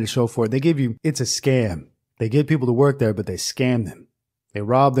 They give you, it's a scam. They get people to work there, but they scam them. They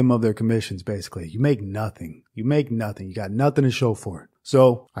rob them of their commissions, basically. You make nothing. You got nothing to show for it.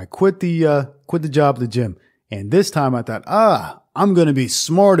 So I quit the job at the gym. And this time I thought, I'm going to be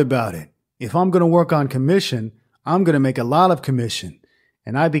smart about it. If I'm going to work on commission, I'm going to make a lot of commission.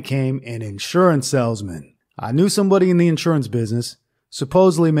 And I became an insurance salesman. I knew somebody in the insurance business,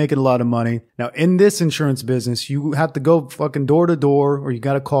 supposedly making a lot of money. Now, in this insurance business, you have to go fucking door to door, or you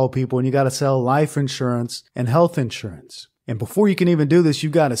got to call people, and you got to sell life insurance and health insurance. And before you can even do this, you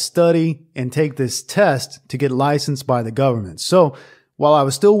got to study and take this test to get licensed by the government. So while I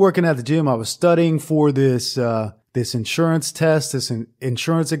was still working at the gym, I was studying for this insurance test, this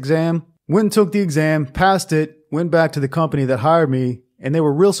insurance exam. Went and took the exam, passed it, went back to the company that hired me, and they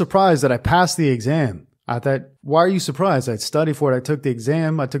were real surprised that I passed the exam. I thought, why are you surprised? I studied for it. I took the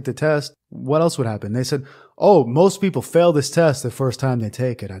exam. I took the test. What else would happen? They said, oh, most people fail this test the first time they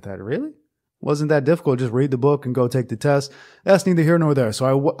take it. I thought, really? Wasn't that difficult? Just read the book and go take the test. That's neither here nor there.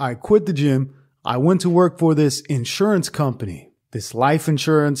 So I quit the gym. I went to work for this insurance company, this life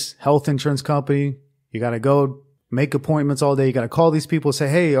insurance, health insurance company. You got to go make appointments all day. You got to call these people, say,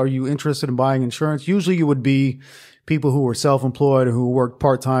 hey, are you interested in buying insurance? Usually you would be people who were self-employed or who worked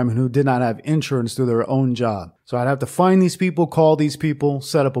part-time and who did not have insurance through their own job. So I'd have to find these people, call these people,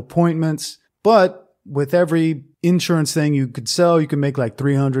 set up appointments. But with every insurance thing you could sell, you could make like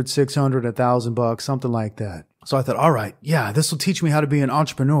 $300, $600, $1,000, something like that. So I thought, all right, yeah, this will teach me how to be an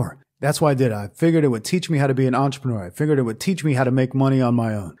entrepreneur. That's why I did it. I figured it would teach me how to be an entrepreneur. I figured it would teach me how to make money on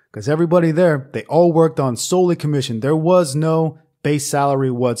my own. Because everybody there, they all worked on solely commission. There was no base salary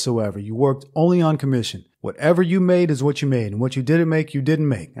whatsoever. You worked only on commission. Whatever you made is what you made. And what you didn't make, you didn't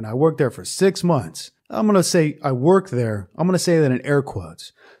make. And I worked there for 6 months. I'm going to say I worked there. I'm going to say that in air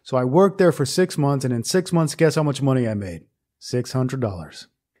quotes. So I worked there for 6 months. And in 6 months, guess how much money I made? $600.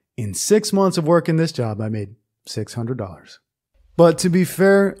 In 6 months of working this job, I made $600. But to be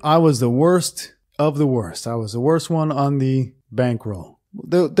fair, I was the worst of the worst. I was the worst one on the bankroll.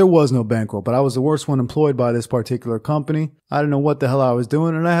 There was no bankroll, but I was the worst one employed by this particular company. I didn't know what the hell I was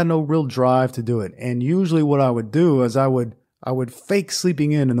doing, and I had no real drive to do it. And usually what I would do is I would fake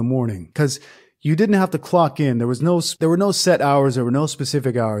sleeping in the morning, because you didn't have to clock in. There were no set hours. There were no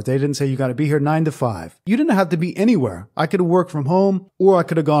specific hours. They didn't say you got to be here 9 to 5. You didn't have to be anywhere. I could have worked from home, or I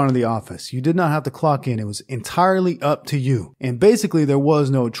could have gone to the office. You did not have to clock in. It was entirely up to you. And basically there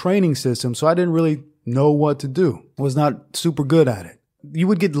was no training system, so I didn't really know what to do. I was not super good at it. You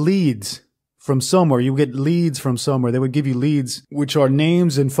would get leads from somewhere. You would get leads from somewhere. They would give you leads, which are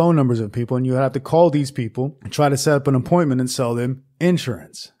names and phone numbers of people, and you would have to call these people and try to set up an appointment and sell them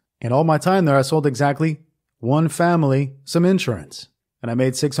insurance. And all my time there, I sold exactly one family some insurance. and I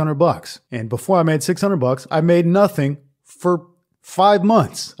made $600. And before I made $600, I made nothing for 5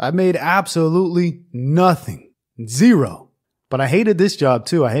 months. I made absolutely nothing. Zero. But I hated this job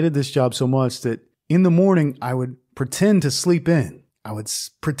too. I hated this job so much that in the morning, I would pretend to sleep in. I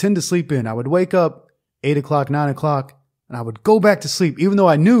would wake up 8 o'clock, 9 o'clock, and I would go back to sleep, even though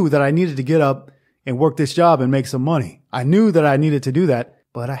I knew that I needed to get up and work this job and make some money. I knew that I needed to do that,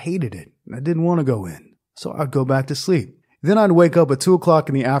 but I hated it. I didn't want to go in. So I'd go back to sleep. Then I'd wake up at 2 o'clock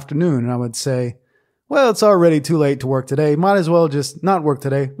in the afternoon and I would say, well, it's already too late to work today. Might as well just not work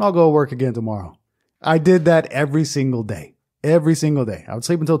today. I'll go work again tomorrow. I did that every single day. Every single day. I would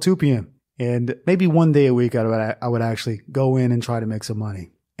sleep until 2 p.m. And maybe one day a week I would actually go in and try to make some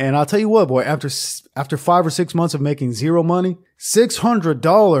money. And I'll tell you what, boy, after 5 or 6 months of making zero money,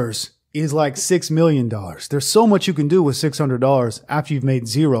 $600 is like $6 million. There's so much you can do with $600 after you've made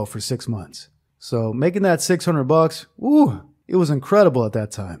zero for 6 months. So making that $600, ooh, it was incredible at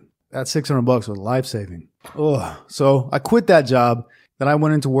that time. That $600 was life-saving. Oh, so I quit that job. Then I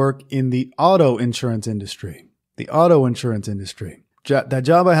went into work in the auto insurance industry. The auto insurance industry. That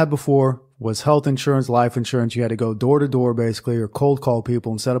job I had before was health insurance, life insurance. You had to go door to door basically, or cold call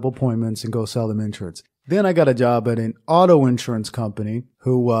people and set up appointments and go sell them insurance. Then I got a job at an auto insurance company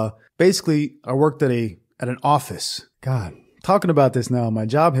who basically I worked at an office. God. Talking about this now, my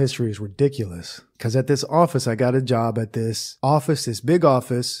job history is ridiculous. Because at this office, I got a job at this big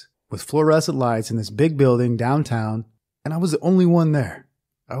office with fluorescent lights in this big building downtown. And I was the only one there.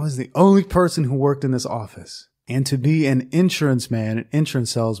 I was the only person who worked in this office. And to be an insurance man, an insurance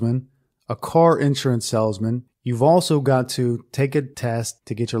salesman, a car insurance salesman, you've also got to take a test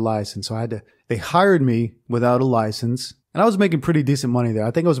to get your license. So they hired me without a license. And I was making pretty decent money there.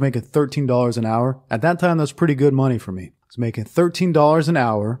 I think I was making $13 an hour. At that time, that was pretty good money for me. I was making $13 an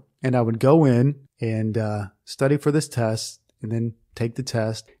hour, and I would go in and study for this test and then take the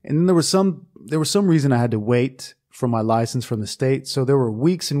test. And then there was some reason I had to wait for my license from the state. So there were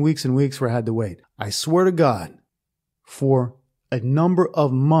weeks and weeks and weeks where I had to wait. I swear to God, for a number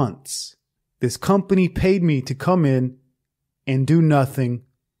of months, this company paid me to come in and do nothing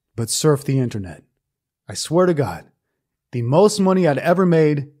but surf the internet. I swear to God, the most money I'd ever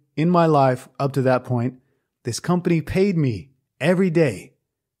made in my life up to that point, this company paid me every day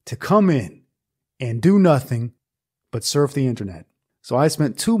to come in and do nothing but surf the internet. So I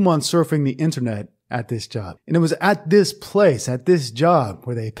spent 2 months surfing the internet at this job. And it was at this place, at this job,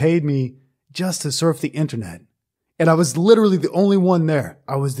 where they paid me just to surf the internet. And I was literally the only one there.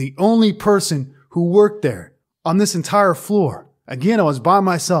 I was the only person who worked there on this entire floor. Again, I was by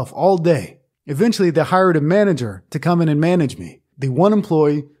myself all day. Eventually, they hired a manager to come in and manage me. The one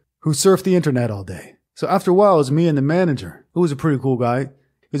employee who surfed the internet all day. So after a while, it was me and the manager, who was a pretty cool guy.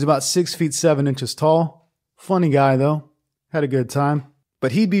 He was about 6 feet 7 inches tall. Funny guy, though. Had a good time.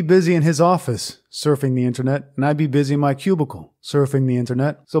 But he'd be busy in his office surfing the internet, and I'd be busy in my cubicle surfing the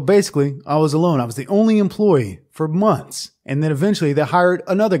internet. So basically, I was alone. I was the only employee for months. And then eventually, they hired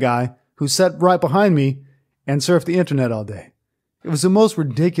another guy who sat right behind me and surfed the internet all day. It was the most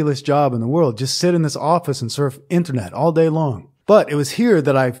ridiculous job in the world. Just sit in this office and surf internet all day long. But it was here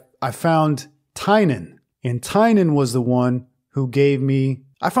that I found Tynan. And Tynan was the one who gave me,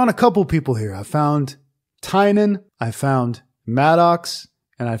 I found a couple people here. I found Tynan, I found Maddox,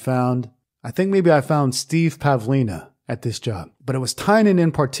 and I found Steve Pavlina at this job. But it was Tynan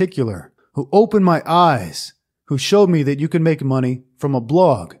in particular who opened my eyes, who showed me that you can make money from a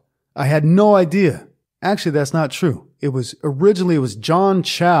blog. I had no idea. Actually, that's not true. Originally it was John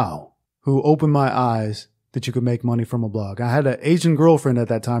Chow who opened my eyes that you could make money from a blog. I had an Asian girlfriend at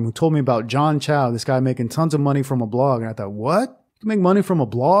that time who told me about John Chow, this guy making tons of money from a blog. And I thought, what? You can make money from a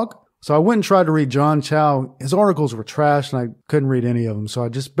blog? So I went and tried to read John Chow. His articles were trash and I couldn't read any of them. So I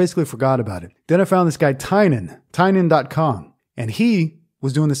just basically forgot about it. Then I found this guy Tynan.com, and he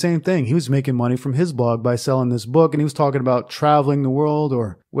was doing the same thing. He was making money from his blog by selling this book, and he was talking about traveling the world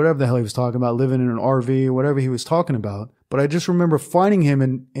or whatever the hell he was talking about, living in an RV or whatever he was talking about. But I just remember finding him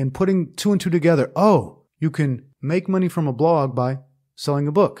and putting 2 and 2 together. Oh, you can make money from a blog by selling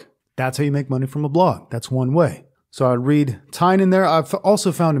a book. That's how you make money from a blog. That's one way. So I'd read Tynan there. I've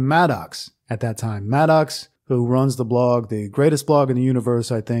also found Maddox at that time. Maddox, who runs the blog, the greatest blog in the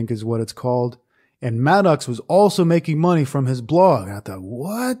universe, I think is what it's called. And Maddox was also making money from his blog. I thought,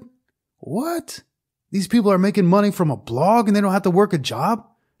 what? What? These people are making money from a blog and they don't have to work a job?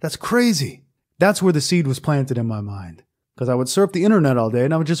 That's crazy. That's where the seed was planted in my mind. Because I would surf the internet all day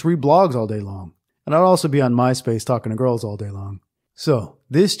and I would just read blogs all day long. And I'd also be on MySpace talking to girls all day long. So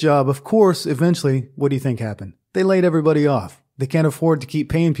this job, of course, eventually, what do you think happened? They laid everybody off. They can't afford to keep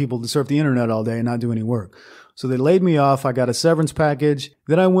paying people to surf the internet all day and not do any work. So they laid me off. I got a severance package.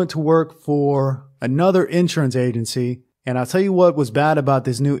 Then I went to work for another insurance agency. And I'll tell you what was bad about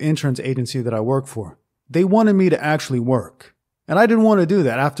this new insurance agency that I work for. They wanted me to actually work. And I didn't want to do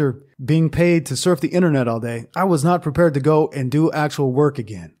that. After being paid to surf the internet all day, I was not prepared to go and do actual work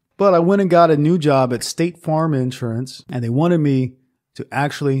again. But I went and got a new job at State Farm Insurance, and they wanted me to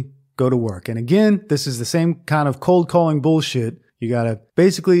actually go to work. And again, this is the same kind of cold calling bullshit. You gotta,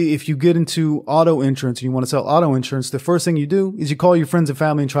 basically, if you get into auto insurance and you want to sell auto insurance, the first thing you do is you call your friends and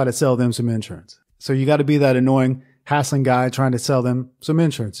family and try to sell them some insurance. So you got to be that annoying, hassling guy trying to sell them some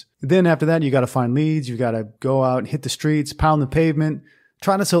insurance. Then after that, you got to find leads. You got to go out and hit the streets, pound the pavement,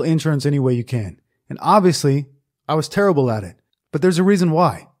 trying to sell insurance any way you can. And obviously, I was terrible at it. But there's a reason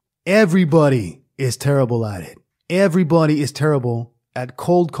why. Everybody is terrible at it. Everybody is terrible at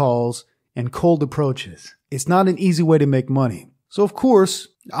cold calls and cold approaches. It's not an easy way to make money. So of course,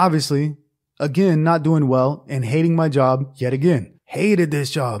 obviously, again, not doing well and hating my job yet again. Hated this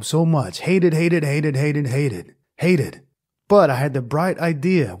job so much. Hated. But I had the bright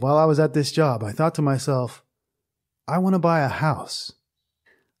idea while I was at this job. I thought to myself, I want to buy a house.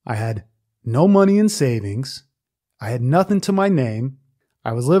 I had no money in savings. I had nothing to my name.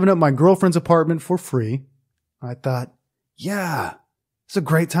 I was living at my girlfriend's apartment for free. I thought, yeah, it's a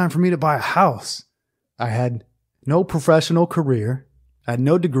great time for me to buy a house. I had no professional career. I had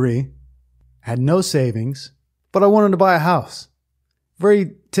no degree. I had no savings. But I wanted to buy a house.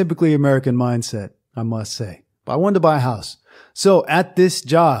 Very typically American mindset, I must say. But I wanted to buy a house. So at this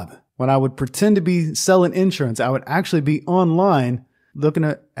job, when I would pretend to be selling insurance, I would actually be online looking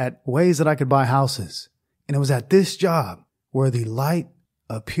at ways that I could buy houses. And it was at this job where the light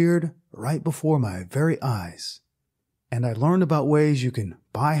appeared right before my very eyes. And I learned about ways you can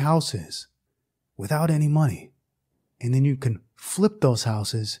buy houses without any money. And then you can flip those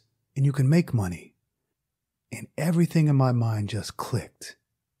houses and you can make money. And everything in my mind just clicked.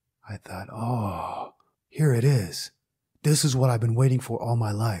 I thought, oh, here it is. This is what I've been waiting for all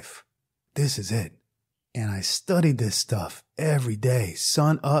my life. This is it. And I studied this stuff every day,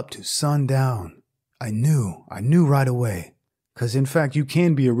 sun up to sun down. I knew right away. Because in fact, you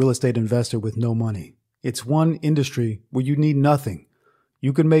can be a real estate investor with no money. It's one industry where you need nothing.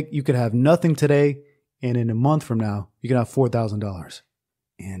 You could have nothing today, and in a month from now, you can have $4,000.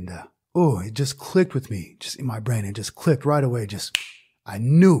 And it just clicked with me, just in my brain. It just clicked right away. I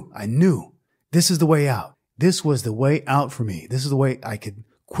knew. This is the way out. This was the way out for me. This is the way I could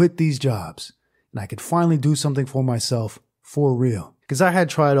quit these jobs, and I could finally do something for myself for real. Because I had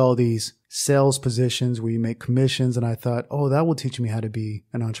tried all these sales positions where you make commissions, and I thought, oh, that will teach me how to be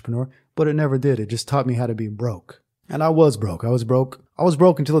an entrepreneur. But it never did. It just taught me how to be broke. And I was broke. I was broke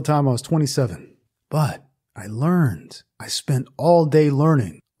until the time I was 27. But I learned. I spent all day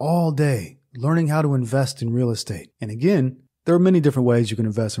learning how to invest in real estate. And again, there are many different ways you can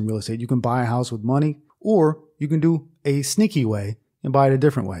invest in real estate. You can buy a house with money, or you can do a sneaky way and buy it a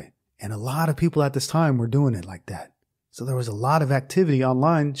different way. And a lot of people at this time were doing it like that. So there was a lot of activity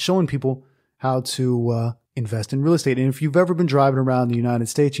online showing people how to invest in real estate. And if you've ever been driving around the United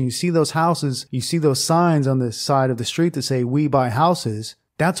States and you see those houses, you see those signs on the side of the street that say, "We buy houses,"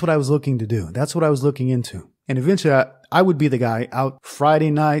 that's what I was looking to do. That's what I was looking into. And eventually I would be the guy out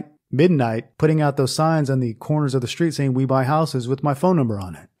Friday night, midnight, putting out those signs on the corners of the street saying, "We buy houses," with my phone number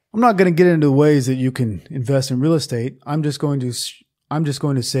on it. I'm not going to get into ways that you can invest in real estate. I'm just going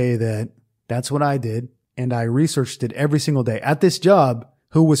to say that that's what I did. And I researched it every single day at this job,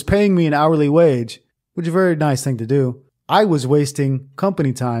 who was paying me an hourly wage, which is a very nice thing to do. I was wasting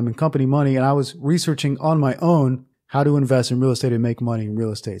company time and company money, and I was researching on my own how to invest in real estate and make money in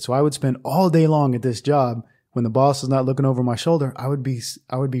real estate. So I would spend all day long at this job. When the boss was not looking over my shoulder, I would be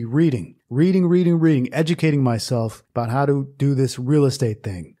reading, educating myself about how to do this real estate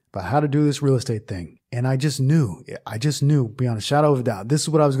thing, And I just knew beyond a shadow of a doubt, this is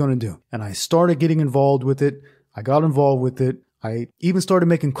what I was going to do. And I started getting involved with it. I got involved with it. I even started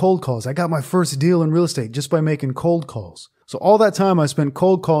making cold calls. I got my first deal in real estate just by making cold calls. So all that time I spent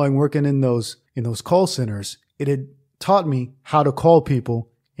cold calling, working in those call centers, it had taught me how to call people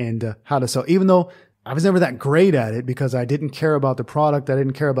and how to sell, even though I was never that great at it because I didn't care about the product. I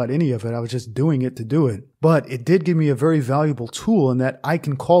didn't care about any of it. I was just doing it to do it. But it did give me a very valuable tool in that I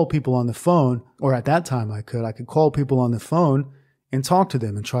can call people on the phone, or at that time I could call people on the phone and talk to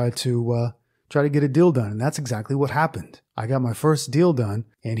them and try to get a deal done. And that's exactly what happened. I got my first deal done.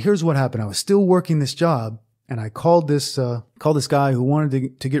 And here's what happened. I was still working this job, and I called this guy who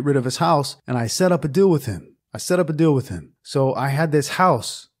wanted to get rid of his house, and I set up a deal with him. So I had this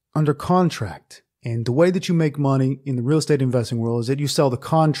house under contract. And the way that you make money in the real estate investing world is that you sell the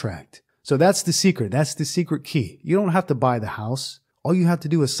contract. So that's the secret. That's the secret key. You don't have to buy the house. All you have to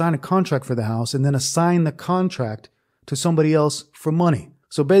do is sign a contract for the house and then assign the contract to somebody else for money.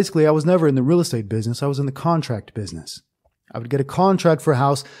 So basically, I was never in the real estate business. I was in the contract business. I would get a contract for a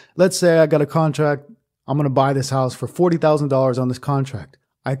house. Let's say I got a contract. I'm going to buy this house for $40,000 on this contract.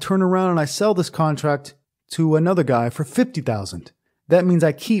 I turn around and I sell this contract to another guy for $50,000. That means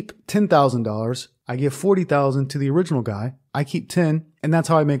I keep $10,000. I give $40,000 to the original guy. I keep 10, and that's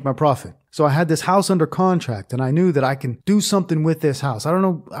how I make my profit. So I had this house under contract, and I knew that I can do something with this house. I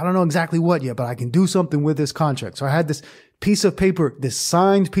don't know exactly what yet, but I can do something with this contract. So I had this piece of paper, this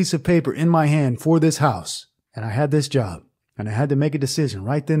signed piece of paper in my hand for this house, and I had this job, and I had to make a decision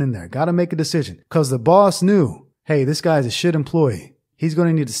right then and there. Got to make a decision because the boss knew, hey, this guy's a shit employee. He's going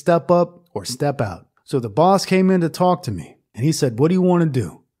to need to step up or step out. So the boss came in to talk to me, and he said, what do you want to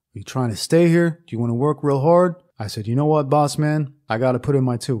do? Are you trying to stay here? Do you want to work real hard? I said, you know what, boss man? I got to put in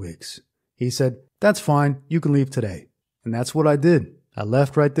my 2 weeks. He said, that's fine. You can leave today. And that's what I did. I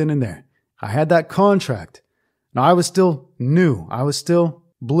left right then and there. I had that contract. Now, I was still new. I was still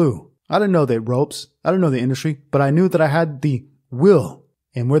blue. I didn't know the ropes. I didn't know the industry, but I knew that I had the will.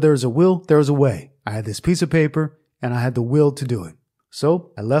 And where there's a will, there's a way. I had this piece of paper and I had the will to do it.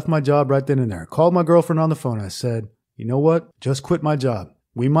 So I left my job right then and there. I called my girlfriend on the phone. I said, you know what? Just quit my job.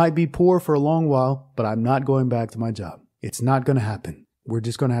 We might be poor for a long while, but I'm not going back to my job. It's not going to happen. We're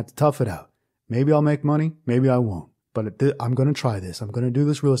just going to have to tough it out. Maybe I'll make money. Maybe I won't. But I'm going to try this. I'm going to do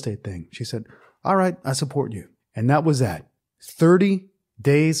this real estate thing. She said, all right, I support you. And that was that. 30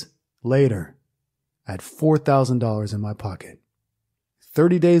 days later, I had $4,000 in my pocket.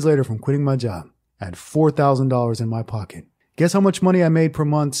 30 days later from quitting my job, I had $4,000 in my pocket. Guess how much money I made per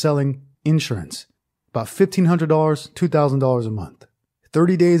month selling insurance? About $1,500, $2,000 a month.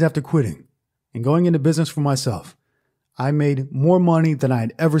 30 days after quitting and going into business for myself, I made more money than I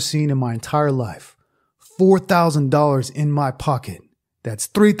had ever seen in my entire life. $4,000 in my pocket. That's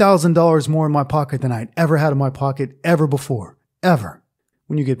 $3,000 more in my pocket than I had ever had in my pocket ever before. Ever.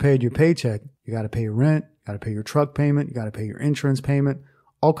 When you get paid your paycheck, you got to pay your rent, you got to pay your truck payment, you got to pay your insurance payment.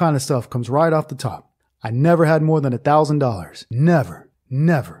 All kind of stuff comes right off the top. I never had more than $1,000.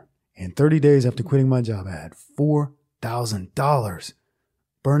 Never. And 30 days after quitting my job, I had $4,000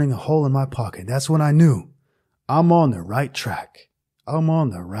 burning a hole in my pocket. That's when I knew I'm on the right track. I'm on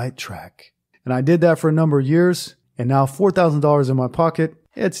the right track. And I did that for a number of years. And now $4,000 in my pocket,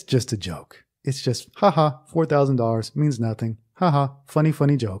 it's just a joke. It's just, haha, $4,000 means nothing. Haha,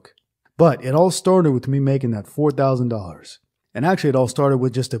 funny joke. But it all started with me making that $4,000. And actually it all started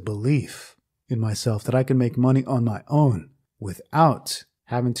with just a belief in myself that I can make money on my own without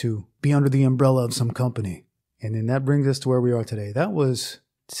having to be under the umbrella of some company. And then that brings us to where we are today. That was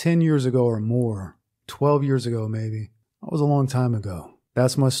 10 years ago or more, 12 years ago maybe. That was a long time ago.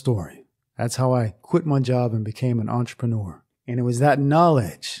 That's my story. That's how I quit my job and became an entrepreneur. And it was that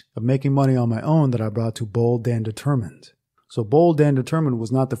knowledge of making money on my own that I brought to Bold and Determined. So Bold and Determined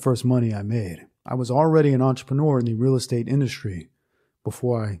was not the first money I made. I was already an entrepreneur in the real estate industry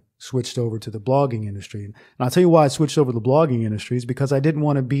before I switched over to the blogging industry. And I'll tell you why I switched over to the blogging industry is because I didn't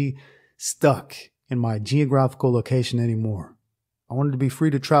want to be stuck in my geographical location anymore. I wanted to be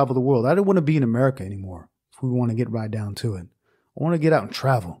free to travel the world. I didn't want to be in America anymore, if we want to get right down to it. I want to get out and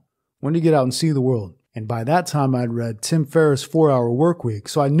travel. I wanted to get out and see the world. And by that time, I'd read Tim Ferriss' 4-Hour Workweek,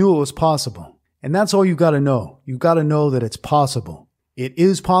 so I knew it was possible. And that's all you got to know. You got to know that it's possible. It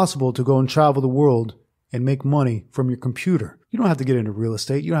is possible to go and travel the world and make money from your computer. You don't have to get into real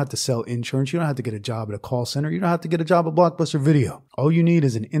estate. You don't have to sell insurance. You don't have to get a job at a call center. You don't have to get a job at Blockbuster Video. All you need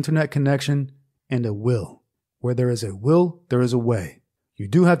is an internet connection and a will. Where there is a will, there is a way. You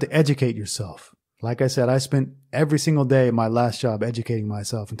do have to educate yourself. Like I said, I spent every single day at my last job educating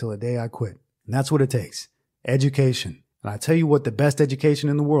myself until the day I quit. And that's what it takes. Education. And I tell you what the best education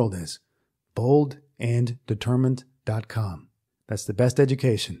in the world is. boldanddetermined.com. That's the best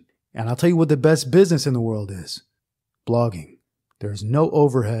education. And I'll tell you what the best business in the world is. Blogging. There's no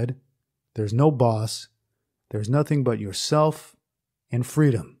overhead. There's no boss. There's nothing but yourself and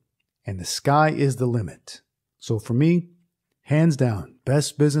freedom. And the sky is the limit. So for me, hands down,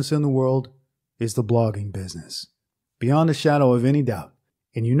 best business in the world is the blogging business. Beyond a shadow of any doubt.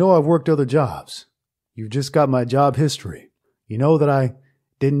 And you know I've worked other jobs. You've just got my job history. You know that I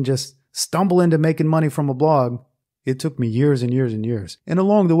didn't just stumble into making money from a blog. It took me years and years and years. And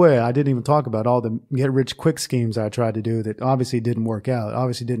along the way, I didn't even talk about all the get-rich-quick schemes I tried to do that obviously didn't work out,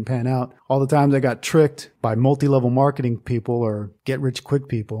 obviously didn't pan out. All the times I got tricked by multi-level marketing people or get-rich-quick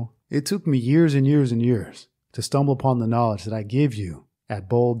people. It took me years and years and years to stumble upon the knowledge that I give you at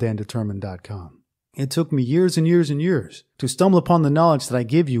boldanddetermined.com. It took me years and years and years to stumble upon the knowledge that I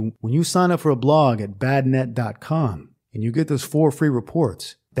give you when you sign up for a blog at badnet.com and you get those 4 free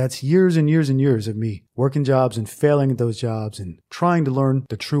reports. That's years and years and years of me working jobs and failing at those jobs and trying to learn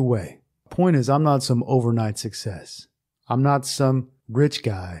the true way. Point is, I'm not some overnight success. I'm not some rich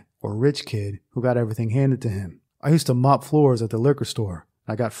guy or rich kid who got everything handed to him. I used to mop floors at the liquor store.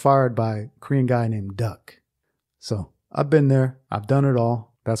 I got fired by a Korean guy named Duck. So I've been there. I've done it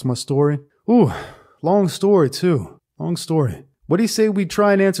all. That's my story. Ooh, long story too. Long story. What do you say we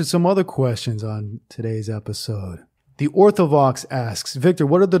try and answer some other questions on today's episode? The Orthovox asks, Victor,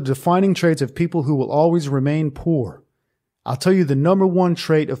 what are the defining traits of people who will always remain poor? I'll tell you the number one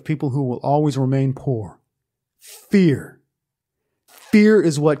trait of people who will always remain poor. Fear. Fear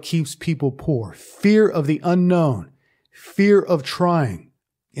is what keeps people poor. Fear of the unknown. Fear of trying.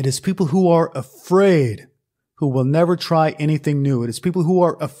 It is people who are afraid who will never try anything new. It is people who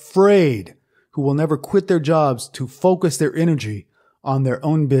are afraid who will never quit their jobs to focus their energy on their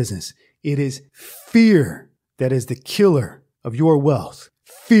own business. It is fear that is the killer of your wealth.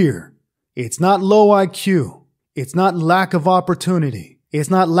 Fear. It's not low IQ. It's not lack of opportunity. It's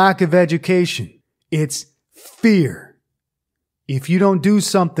not lack of education. It's fear. If you don't do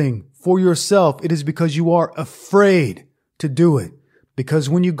something for yourself, it is because you are afraid to do it. Because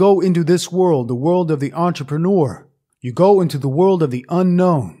when you go into this world, the world of the entrepreneur, you go into the world of the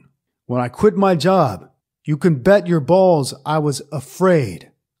unknown. When I quit my job, you can bet your balls I was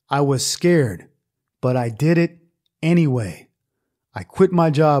afraid. I was scared. But I did it anyway. I quit my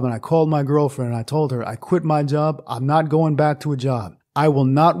job and I called my girlfriend and I told her, I quit my job. I'm not going back to a job. I will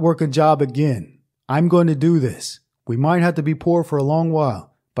not work a job again. I'm going to do this. We might have to be poor for a long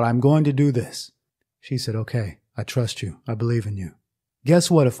while, but I'm going to do this. She said, okay, I trust you. I believe in you.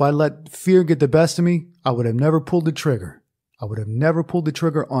 Guess what? If I let fear get the best of me, I would have never pulled the trigger. I would have never pulled the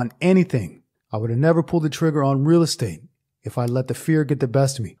trigger on anything. I would have never pulled the trigger on real estate if I let the fear get the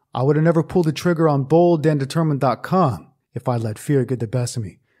best of me. I would have never pulled the trigger on boldanddetermined.com if I let fear get the best of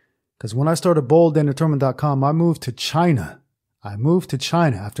me. Because when I started boldanddetermined.com, I moved to China. I moved to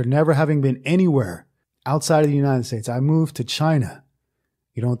China after never having been anywhere outside of the United States. I moved to China.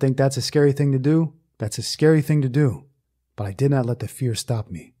 You don't think that's a scary thing to do? That's a scary thing to do. But I did not let the fear stop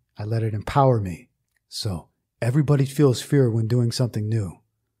me. I let it empower me. So everybody feels fear when doing something new.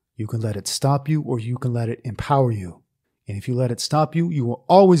 You can let it stop you or you can let it empower you. And if you let it stop you, you are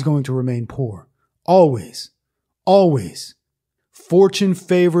always going to remain poor. Always. Always. Fortune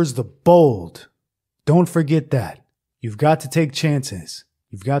favors the bold. Don't forget that. You've got to take chances.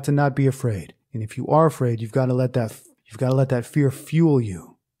 You've got to not be afraid. And if you are afraid, you've got to let that fear fuel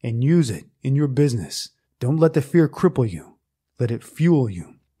you and use it in your business. Don't let the fear cripple you. Let it fuel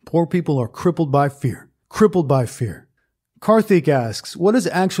you. Poor people are crippled by fear. Crippled by fear. Karthik asks, what is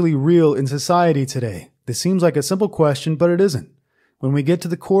actually real in society today? This seems like a simple question, but it isn't. When we get to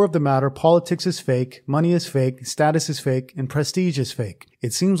the core of the matter, politics is fake, money is fake, status is fake, and prestige is fake.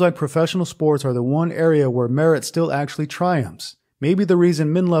 It seems like professional sports are the one area where merit still actually triumphs. Maybe the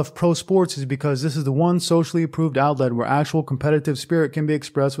reason men love pro sports is because this is the one socially approved outlet where actual competitive spirit can be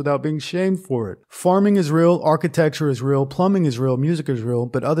expressed without being shamed for it. Farming is real, architecture is real, plumbing is real, music is real,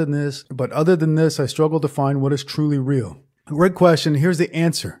 but other than this, I struggle to find what is truly real. Great question. Here's the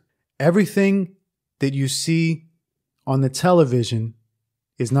answer. Everything that you see on the television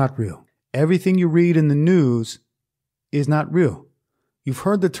is not real. Everything you read in the news is not real. You've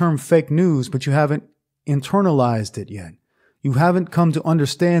heard the term fake news, but you haven't internalized it yet. You haven't come to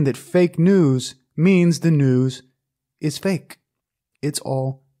understand that fake news means the news is fake. It's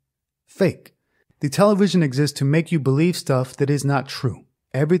all fake. The television exists to make you believe stuff that is not true.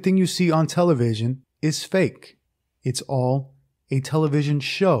 Everything you see on television is fake. It's all a television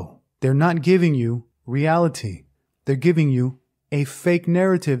show. They're not giving you reality. They're giving you a fake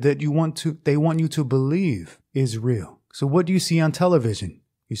narrative that they want you to believe is real. So what do you see on television?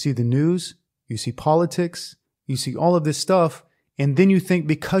 You see the news, you see politics, you see all of this stuff, and then you think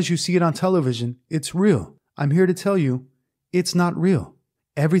because you see it on television, it's real. I'm here to tell you, it's not real.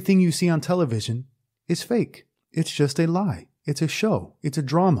 Everything you see on television is fake. It's just a lie. It's a show. It's a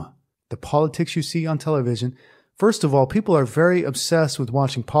drama. The politics you see on television, first of all, people are very obsessed with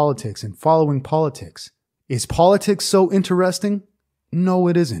watching politics and following politics. Is politics so interesting? No,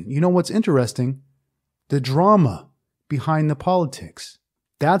 it isn't. You know what's interesting? The drama behind the politics.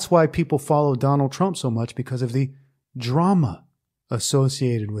 That's why people follow Donald Trump so much, because of the drama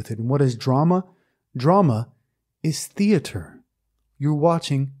associated with it. And what is drama? Drama is theater. You're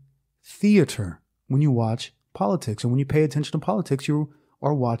watching theater when you watch politics. And when you pay attention to politics, you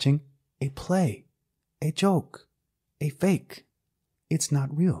are watching a play, a joke, a fake. It's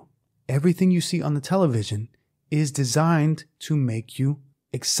not real. Everything you see on the television is designed to make you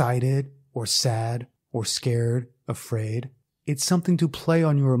excited or sad or scared, afraid. It's something to play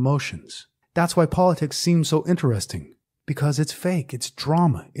on your emotions. That's why politics seems so interesting, because it's fake, it's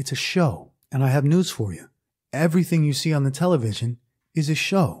drama, it's a show. And I have news for you. Everything you see on the television is a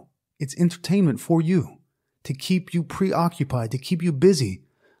show. It's entertainment for you, to keep you preoccupied, to keep you busy,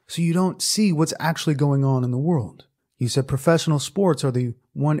 so you don't see what's actually going on in the world. You said professional sports are the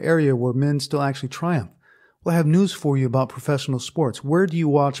one area where men still actually triumph. Well, I have news for you about professional sports. Where do you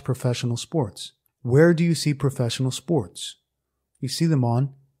watch professional sports? Where do you see professional sports? You see them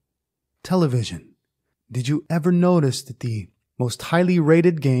on television. Did you ever notice that the most highly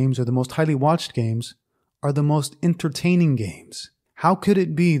rated games or the most highly watched games are the most entertaining games? How could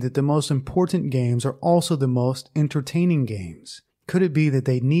it be that the most important games are also the most entertaining games? Could it be that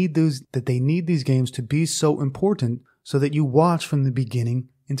they need these games to be so important so that you watch from the beginning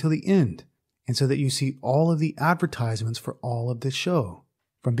until the end, and so that you see all of the advertisements for all of the show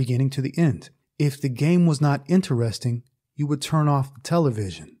from beginning to the end? If the game was not interesting, you would turn off the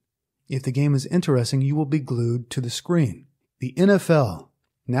television. If the game is interesting, you will be glued to the screen. The NFL,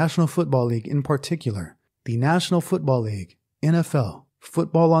 National Football League in particular, the National Football League, NFL,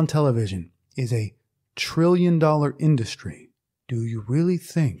 football on television, is a $1 trillion industry. Do you really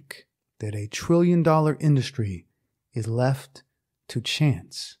think that a $1 trillion industry is left to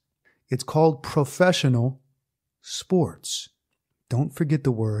chance? It's called professional sports. Don't forget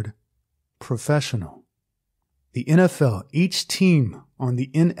the word professional. The NFL, each team on the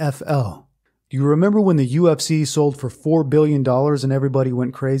NFL. Do you remember when the UFC sold for $4 billion and everybody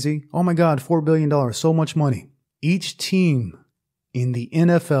went crazy? Oh my God, $4 billion, so much money. Each team in the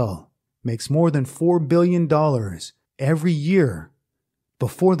NFL makes more than $4 billion every year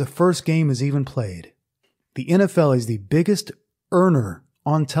before the first game is even played. The NFL is the biggest earner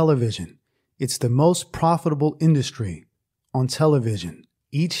on television. It's the most profitable industry on television.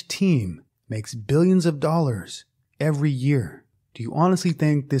 Each team makes billions of dollars every year. Do you honestly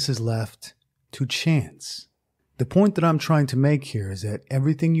think this is left to chance? The point that I'm trying to make here is that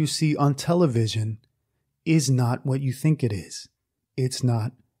everything you see on television is not what you think it is. It's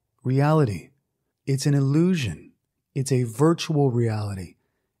not reality. It's an illusion. It's a virtual reality,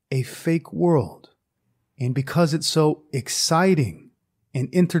 a fake world. And because it's so exciting and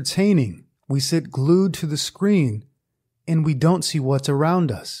entertaining, we sit glued to the screen and we don't see what's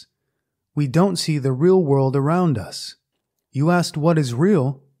around us. We don't see the real world around us. You asked what is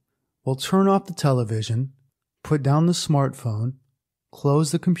real? Well, turn off the television, put down the smartphone,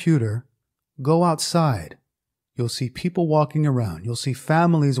 close the computer, go outside. You'll see people walking around. You'll see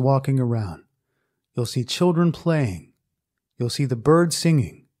families walking around. You'll see children playing. You'll see the birds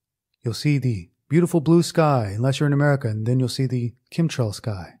singing. You'll see the beautiful blue sky, unless you're in America, and then you'll see the chemtrail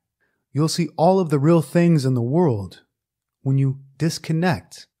sky. You'll see all of the real things in the world when you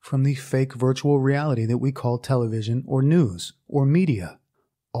disconnect from the fake virtual reality that we call television or news or media.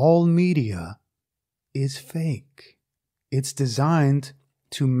 All media is fake. It's designed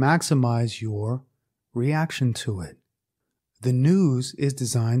to maximize your reaction to it. The news is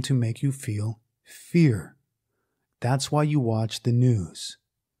designed to make you feel fear. That's why you watch the news,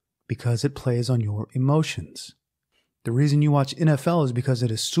 because it plays on your emotions. The reason you watch NFL is because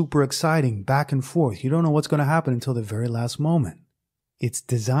it is super exciting, back and forth. You don't know what's going to happen until the very last moment. It's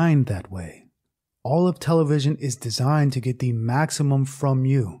designed that way. All of television is designed to get the maximum from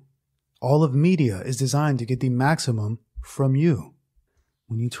you. All of media is designed to get the maximum from you.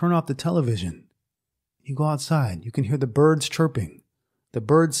 When you turn off the television, you go outside, you can hear the birds chirping, the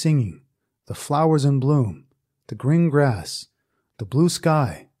birds singing, the flowers in bloom, the green grass, the blue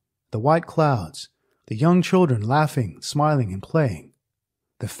sky, the white clouds, the young children laughing, smiling, and playing.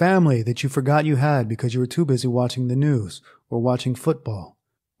 The family that you forgot you had because you were too busy watching the news or watching football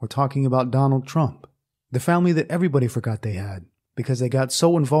or talking about Donald Trump. The family that everybody forgot they had because they got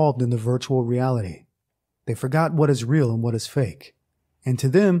so involved in the virtual reality. They forgot what is real and what is fake. And to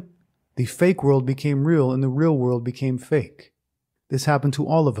them, the fake world became real and the real world became fake. This happened to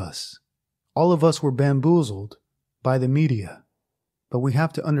all of us. All of us were bamboozled by the media. But we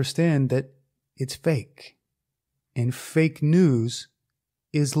have to understand that it's fake. And fake news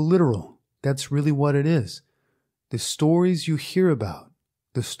is literal. That's really what it is. The stories you hear about,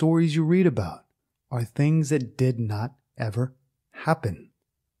 the stories you read about, are things that did not ever happen.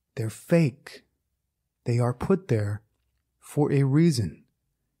 They're fake. They are put there for a reason.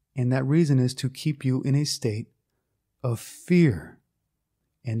 And that reason is to keep you in a state of fear.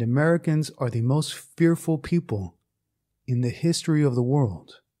 And Americans are the most fearful people in the history of the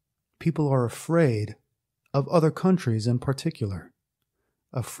world. People are afraid of other countries in particular.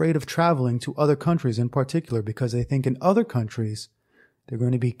 afraid of traveling to other countries in particular because they think in other countries they're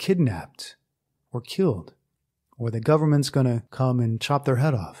going to be kidnapped or killed, or the government's going to come and chop their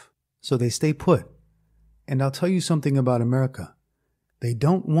head off. So they stay put. And I'll tell you something about America. They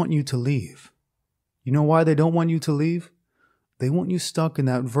don't want you to leave. You know why they don't want you to leave? They want you stuck in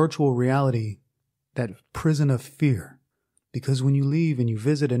that virtual reality, that prison of fear. Because when you leave and you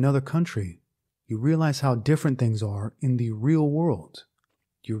visit another country, you realize how different things are in the real world.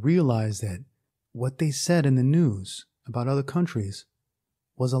 You realize that what they said in the news about other countries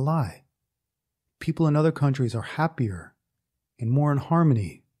was a lie. People in other countries are happier and more in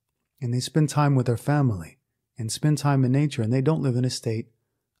harmony, and they spend time with their family and spend time in nature, and they don't live in a state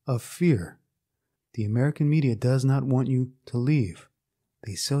of fear. The American media does not want you to leave.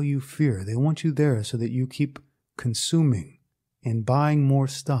 They sell you fear. They want you there so that you keep consuming and buying more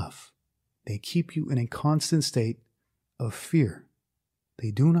stuff. They keep you in a constant state of fear. They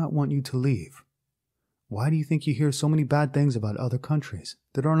do not want you to leave. Why do you think you hear so many bad things about other countries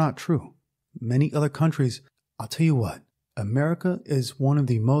that are not true? Many other countries, I'll tell you what, America is one of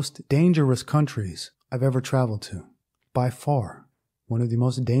the most dangerous countries I've ever traveled to. By far, one of the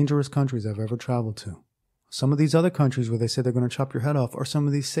most dangerous countries I've ever traveled to. Some of these other countries where they say they're going to chop your head off are some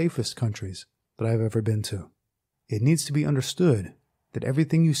of the safest countries that I've ever been to. It needs to be understood that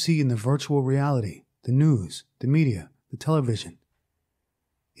everything you see in the virtual reality, the news, the media, the television,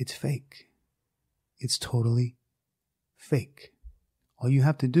 it's fake. It's totally fake. All you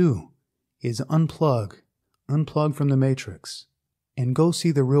have to do is unplug from the matrix and go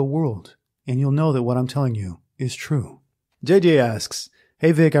see the real world, and you'll know that what I'm telling you is true. JJ asks,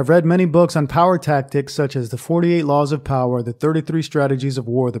 "Hey Vic, I've read many books on power tactics such as the 48 Laws of Power, the 33 Strategies of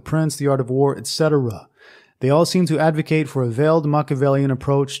War, the Prince, the Art of War, etc. They all seem to advocate for a veiled Machiavellian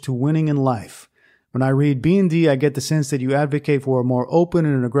approach to winning in life. When I read B&D, I get the sense that you advocate for a more open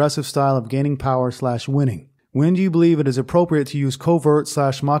and aggressive style of gaining power/winning. When do you believe it is appropriate to use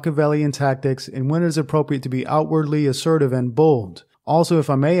covert/Machiavellian tactics, and when it is appropriate to be outwardly assertive and bold? Also, if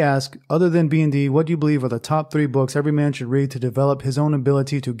I may ask, other than B&D, what do you believe are the top 3 books every man should read to develop his own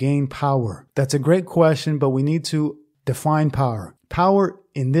ability to gain power?" That's a great question, but we need to define power. Power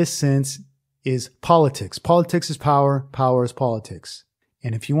in this sense is politics. Politics is power. Power is politics.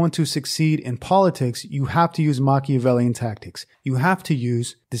 And if you want to succeed in politics, you have to use Machiavellian tactics. You have to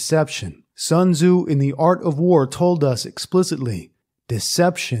use deception. Sun Tzu in The Art of War told us explicitly,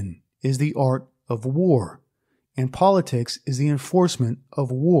 deception is the art of war, and politics is the enforcement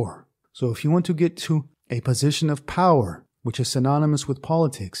of war. So if you want to get to a position of power, which is synonymous with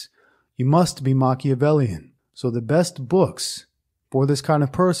politics, you must be Machiavellian. So the best books for this kind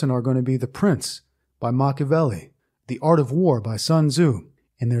of person are going to be The Prince by Machiavelli, The Art of War by Sun Tzu,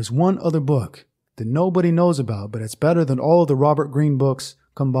 and there's one other book that nobody knows about, but it's better than all of the Robert Greene books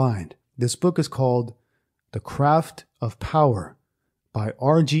combined. This book is called The Craft of Power by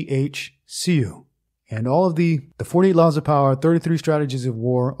R.G.H. Siu. And all of the 48 Laws of Power, 33 Strategies of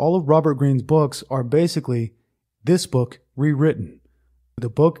War, all of Robert Greene's books are basically this book rewritten. The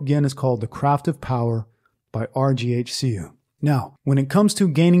book, again, is called The Craft of Power by R.G.H. Siu. Now, when it comes to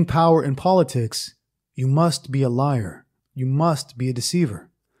gaining power in politics, you must be a liar. You must be a deceiver.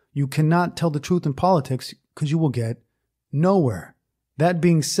 You cannot tell the truth in politics because you will get nowhere. That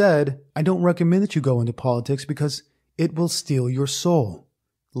being said, I don't recommend that you go into politics because it will steal your soul.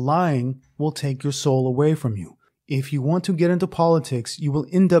 Lying will take your soul away from you. If you want to get into politics, you will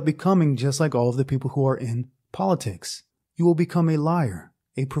end up becoming just like all of the people who are in politics. You will become a liar,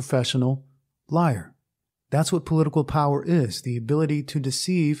 a professional liar. That's what political power is, the ability to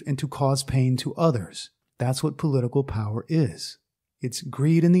deceive and to cause pain to others. That's what political power is. It's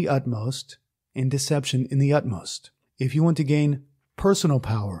greed in the utmost and deception in the utmost. If you want to gain personal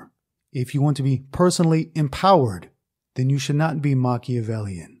power, if you want to be personally empowered, then you should not be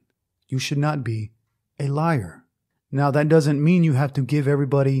Machiavellian. You should not be a liar. Now, that doesn't mean you have to give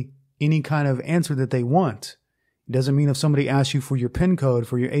everybody any kind of answer that they want. It doesn't mean if somebody asks you for your PIN code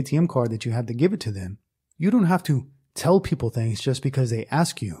for your ATM card that you have to give it to them. You don't have to tell people things just because they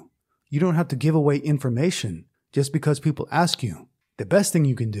ask you. You don't have to give away information just because people ask you. The best thing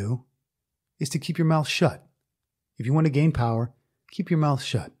you can do is to keep your mouth shut. If you want to gain power, keep your mouth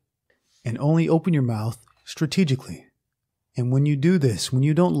shut and only open your mouth strategically. And when you do this, when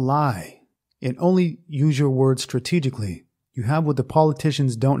you don't lie and only use your words strategically, you have what the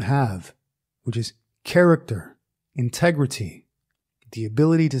politicians don't have, which is character, integrity, the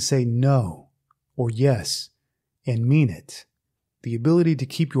ability to say no or yes and mean it, the ability to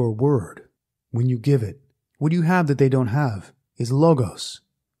keep your word when you give it. What you have that they don't have is logos,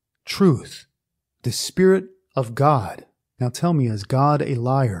 truth, the Spirit of God. Now tell me, is God a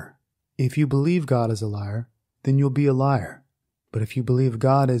liar? If you believe God is a liar, then you'll be a liar. But if you believe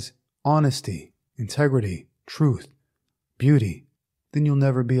God is honesty, integrity, truth, beauty, then you'll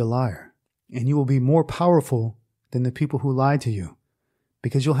never be a liar. And you will be more powerful than the people who lie to you,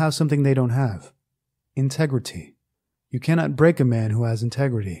 because you'll have something they don't have: integrity. You cannot break a man who has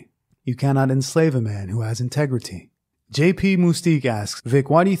integrity. You cannot enslave a man who has integrity. JP Moustique asks, Vic,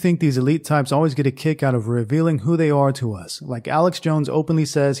 why do you think these elite types always get a kick out of revealing who they are to us? Like Alex Jones openly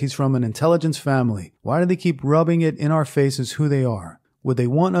says he's from an intelligence family. Why do they keep rubbing it in our faces who they are? Would they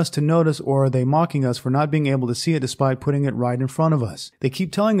want us to notice, or are they mocking us for not being able to see it despite putting it right in front of us? They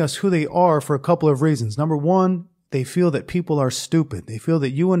keep telling us who they are for a couple of reasons. Number one, they feel that people are stupid. They feel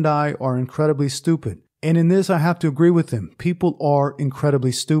that you and I are incredibly stupid. And in this, I have to agree with them. People are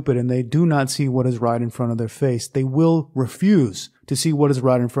incredibly stupid, and they do not see what is right in front of their face. They will refuse to see what is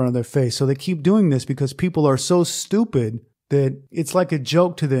right in front of their face. So they keep doing this because people are so stupid that it's like a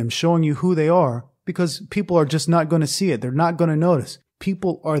joke to them, showing you who they are, because people are just not going to see it. They're not going to notice.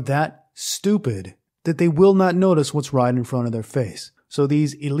 People are that stupid that they will not notice what's right in front of their face. So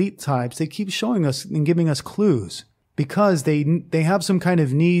these elite types, they keep showing us and giving us clues because they have some kind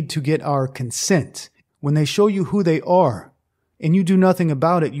of need to get our consent. When they show you who they are and you do nothing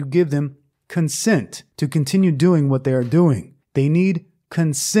about it, you give them consent to continue doing what they are doing. They need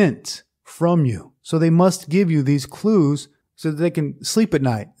consent from you. So they must give you these clues so that they can sleep at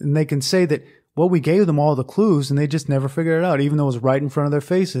night, and they can say that, well, we gave them all the clues and they just never figured it out, even though it was right in front of their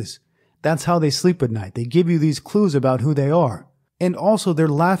faces. That's how they sleep at night. They give you these clues about who they are. And also they're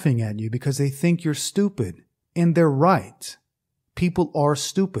laughing at you because they think you're stupid. And they're right. People are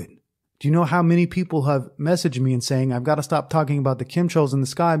stupid. Do you know how many people have messaged me and saying, I've got to stop talking about the chemtrails in the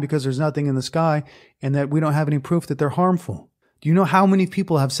sky because there's nothing in the sky and that we don't have any proof that they're harmful? Do you know how many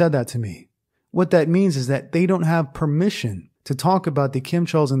people have said that to me? What that means is that they don't have permission to talk about the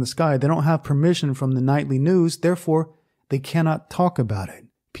chemtrails in the sky. They don't have permission from the nightly news. Therefore, they cannot talk about it.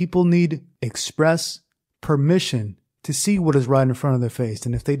 People need express permission to see what is right in front of their face.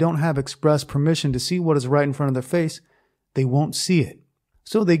 And if they don't have express permission to see what is right in front of their face, they won't see it.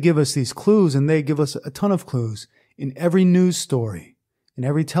 So they give us these clues, and they give us a ton of clues. In every news story, in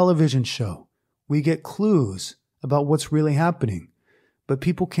every television show, we get clues about what's really happening. But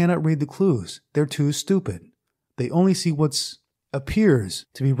people cannot read the clues. They're too stupid. They only see what appears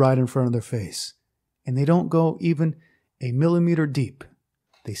to be right in front of their face. And they don't go even a millimeter deep.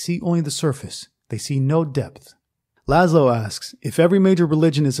 They see only the surface. They see no depth. Laszlo asks, if every major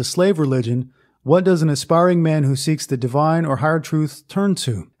religion is a slave religion, what does an aspiring man who seeks the divine or higher truth turn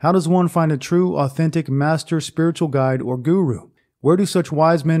to? How does one find a true, authentic master, spiritual guide, or guru? Where do such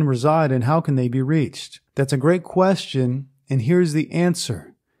wise men reside, and how can they be reached? That's a great question, and here's the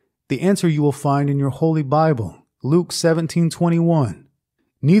answer. The answer you will find in your Holy Bible, Luke 17:21.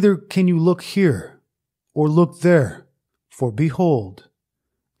 Neither can you look here or look there, for behold,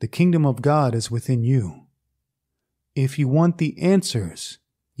 the kingdom of God is within you. If you want the answers,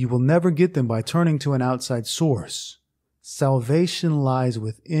 you will never get them by turning to an outside source. Salvation lies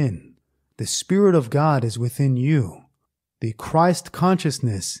within. The Spirit of God is within you. The Christ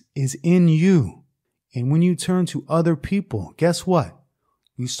consciousness is in you. And when you turn to other people, guess what?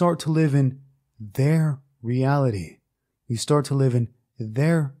 You start to live in their reality. You start to live in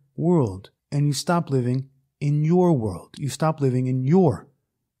their world, and you stop living in your world. You stop living in your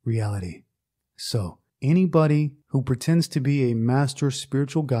reality. So, anybody who pretends to be a master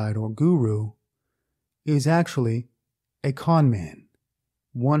spiritual guide or guru is actually a con man.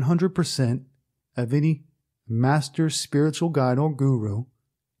 100% of any master spiritual guide or guru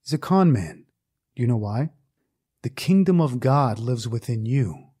is a con man. Do you know why? The kingdom of God lives within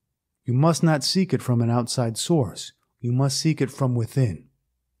you. You must not seek it from an outside source. You must seek it from within.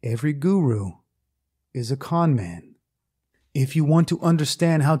 Every guru is a con man. If you want to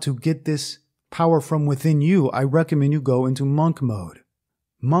understand how to get this power from within you, I recommend you go into monk mode.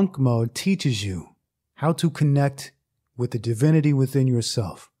 Monk mode teaches you how to connect with the divinity within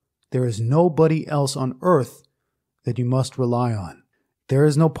yourself. There is nobody else on earth that you must rely on. There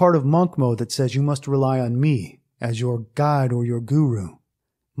is no part of monk mode that says you must rely on me as your guide or your guru.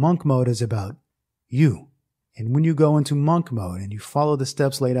 Monk mode is about you. And when you go into monk mode and you follow the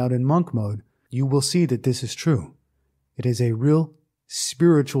steps laid out in monk mode, you will see that this is true. It is a real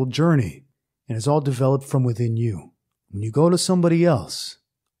spiritual journey. And it's all developed from within you. When you go to somebody else,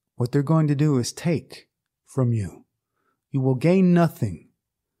 what they're going to do is take from you. You will gain nothing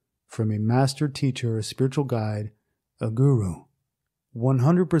from a master teacher, a spiritual guide, a guru.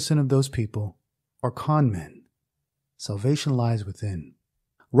 100% of those people are con men. Salvation lies within.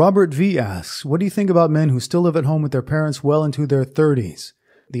 Robert V asks, what do you think about men who still live at home with their parents well into their 30s?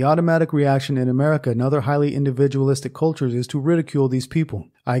 The automatic reaction in America and other highly individualistic cultures is to ridicule these people.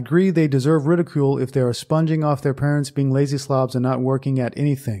 I agree they deserve ridicule if they are sponging off their parents, being lazy slobs, and not working at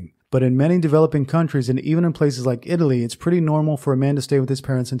anything. But in many developing countries, and even in places like Italy, it's pretty normal for a man to stay with his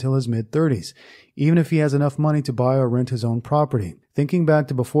parents until his mid-30s, even if he has enough money to buy or rent his own property. Thinking back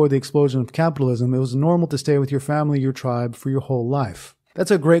to before the explosion of capitalism, it was normal to stay with your family, your tribe, for your whole life.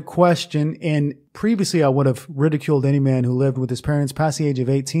 That's a great question, and previously I would have ridiculed any man who lived with his parents past the age of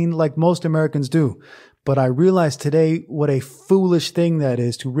 18, like most Americans do. But I realize today what a foolish thing that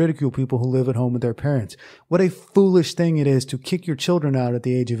is to ridicule people who live at home with their parents. What a foolish thing it is to kick your children out at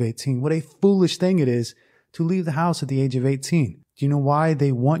the age of 18. What a foolish thing it is to leave the house at the age of 18. Do you know why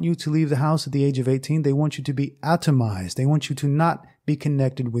they want you to leave the house at the age of 18? They want you to be atomized. They want you to not be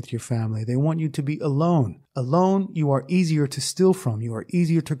connected with your family. They want you to be alone. Alone, you are easier to steal from. You are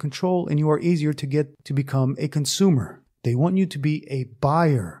easier to control, and you are easier to get to become a consumer. They want you to be a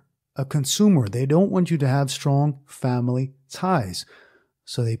buyer, a consumer. They don't want you to have strong family ties.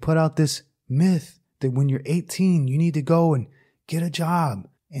 So they put out this myth that when you're 18, you need to go and get a job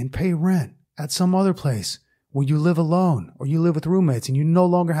and pay rent at some other place where you live alone or you live with roommates and you no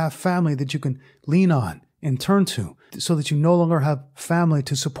longer have family that you can lean on and turn to, so that you no longer have family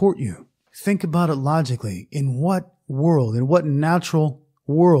to support you. Think about it logically. In what world, in what natural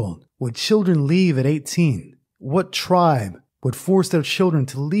world would children leave at 18? What tribe would force their children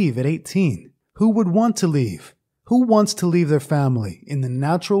to leave at 18? Who would want to leave? Who wants to leave their family? In the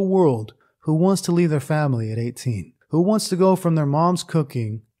natural world, who wants to leave their family at 18? Who wants to go from their mom's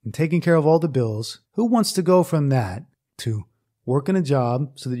cooking and taking care of all the bills? Who wants to go from that to working a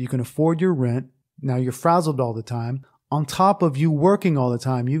job so that you can afford your rent? Now you're frazzled all the time. On top of you working all the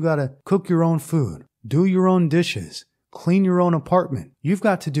time, you got to cook your own food, do your own dishes, clean your own apartment. You've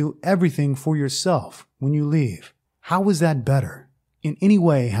got to do everything for yourself when you leave. How is that better? In any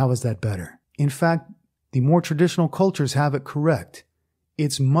way, how is that better? In fact, the more traditional cultures have it correct.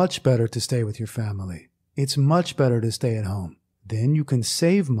 It's much better to stay with your family. It's much better to stay at home. Then you can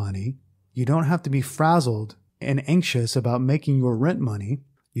save money. You don't have to be frazzled and anxious about making your rent money.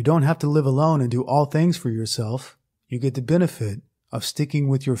 You don't have to live alone and do all things for yourself. You get the benefit of sticking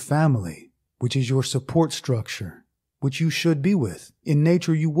with your family, which is your support structure, which you should be with. In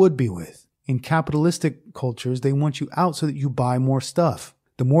nature, you would be with. In capitalistic cultures, they want you out so that you buy more stuff.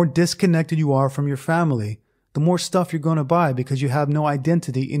 The more disconnected you are from your family, the more stuff you're going to buy because you have no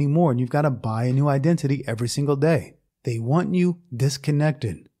identity anymore and you've got to buy a new identity every single day. They want you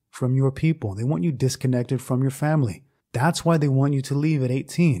disconnected from your people. They want you disconnected from your family. That's why they want you to leave at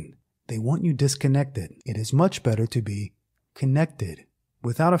 18. They want you disconnected. It is much better to be connected.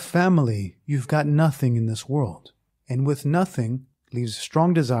 Without a family, you've got nothing in this world. And with nothing leaves a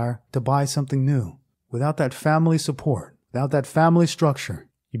strong desire to buy something new. Without that family support, without that family structure,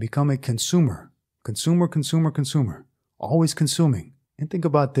 you become a consumer. Consumer, consumer, consumer. Always consuming. And think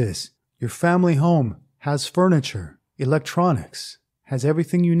about this. Your family home has furniture, electronics, has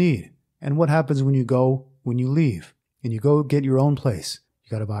everything you need. And what happens when you leave? And you go get your own place. You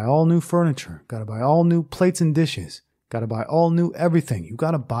got to buy all new furniture. Got to buy all new plates and dishes. Got to buy all new everything. You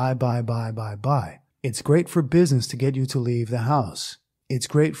got to buy. It's great for business to get you to leave the house. It's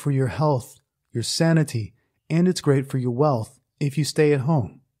great for your health, your sanity, and it's great for your wealth if you stay at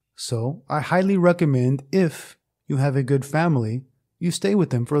home. So I highly recommend, if you have a good family, you stay with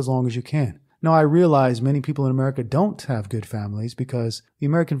them for as long as you can. Now, I realize many people in America don't have good families because the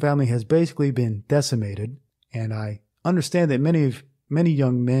American family has basically been decimated. And I understand that many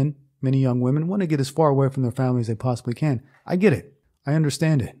young men, many young women want to get as far away from their families as they possibly can. I get it. I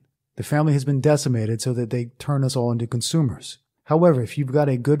understand it. The family has been decimated so that they turn us all into consumers. However, if you've got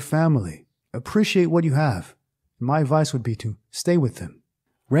a good family, appreciate what you have. My advice would be to stay with them.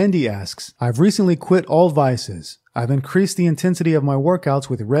 Randy asks, I've recently quit all vices. I've increased the intensity of my workouts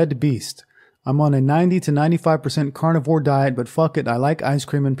with Red Beast. I'm on a 90 to 95% carnivore diet, but fuck it, I like ice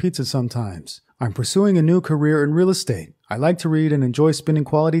cream and pizza sometimes. I'm pursuing a new career in real estate. I like to read and enjoy spending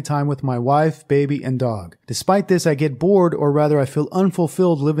quality time with my wife, baby, and dog. Despite this, I get bored, or rather I feel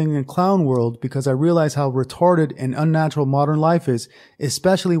unfulfilled living in a clown world because I realize how retarded and unnatural modern life is,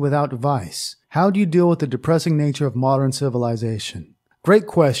 especially without vice. How do you deal with the depressing nature of modern civilization? Great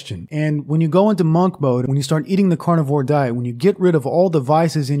question. And when you go into monk mode, when you start eating the carnivore diet, when you get rid of all the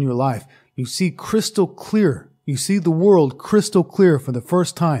vices in your life, you see crystal clear. You see the world crystal clear for the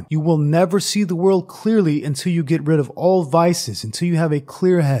first time. You will never see the world clearly until you get rid of all vices, until you have a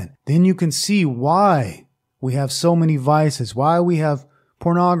clear head. Then you can see why we have so many vices, why we have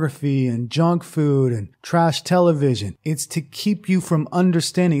pornography and junk food and trash television. It's to keep you from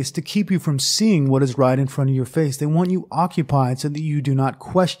understanding. It's to keep you from seeing what is right in front of your face. They want you occupied so that you do not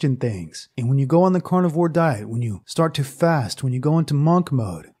question things. And when you go on the carnivore diet, when you start to fast, when you go into monk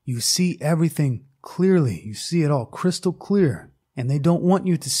mode, you see everything clearly. You see it all crystal clear. And they don't want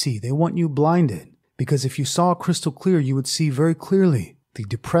you to see. They want you blinded. Because if you saw crystal clear, you would see very clearly the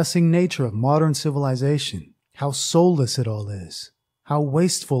depressing nature of modern civilization, how soulless it all is, how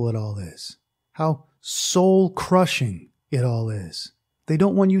wasteful it all is, how soul-crushing it all is. They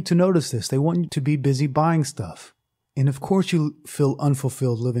don't want you to notice this. They want you to be busy buying stuff. And of course you feel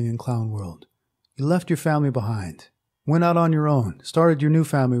unfulfilled living in clown world. You left your family behind, went out on your own, started your new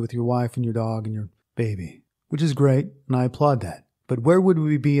family with your wife and your dog and your baby, which is great, and I applaud that. But where would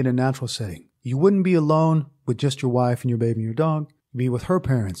we be in a natural setting? You wouldn't be alone with just your wife and your baby and your dog. You'd be with her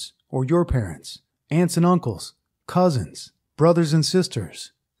parents or your parents, aunts and uncles, cousins, brothers and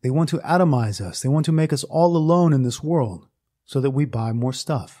sisters. They want to atomize us. They want to make us all alone in this world so that we buy more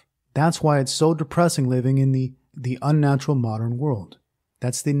stuff. That's why it's so depressing living in the unnatural modern world.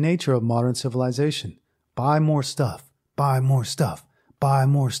 That's the nature of modern civilization. Buy more stuff. Buy more stuff. Buy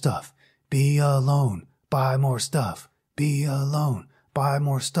more stuff. Be alone. Buy more stuff. Be alone. Buy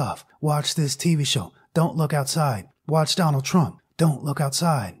more stuff. Watch this TV show. Don't look outside. Watch Donald Trump. Don't look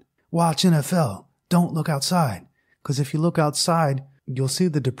outside. Watch NFL. Don't look outside. Because if you look outside, you'll see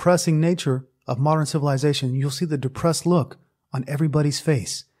the depressing nature of modern civilization. You'll see the depressed look on everybody's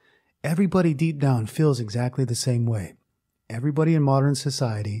face. Everybody deep down feels exactly the same way. Everybody in modern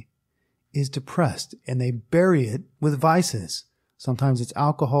society is depressed, and they bury it with vices. Sometimes it's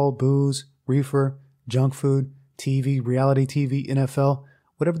alcohol, booze, reefer, junk food, TV, reality TV, NFL,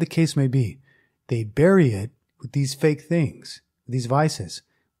 whatever the case may be. They bury it with these fake things, these vices.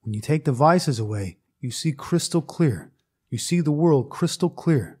 When you take the vices away, you see crystal clear. You see the world crystal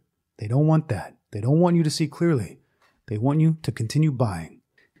clear. They don't want that. They don't want you to see clearly. They want you to continue buying.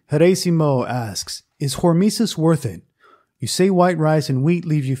 Heresimo asks, is hormesis worth it? You say white rice and wheat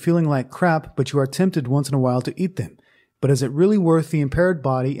leave you feeling like crap, but you are tempted once in a while to eat them. But is it really worth the impaired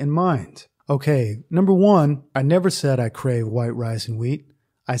body and mind? Okay, number one, I never said I crave white rice and wheat.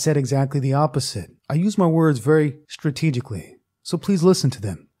 I said exactly the opposite. I use my words very strategically, so please listen to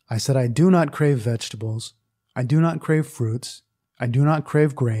them. I said I do not crave vegetables. I do not crave fruits. I do not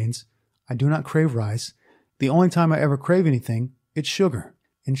crave grains. I do not crave rice. The only time I ever crave anything, it's sugar.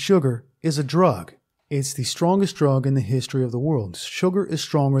 And sugar is a drug. It's the strongest drug in the history of the world. Sugar is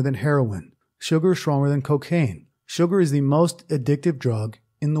stronger than heroin. Sugar is stronger than cocaine. Sugar is the most addictive drug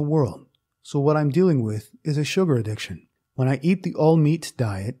in the world. So what I'm dealing with is a sugar addiction. When I eat the all-meat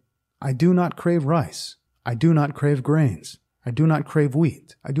diet, I do not crave rice. I do not crave grains. I do not crave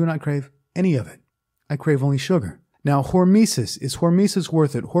wheat. I do not crave any of it. I crave only sugar. Now, hormesis. Is hormesis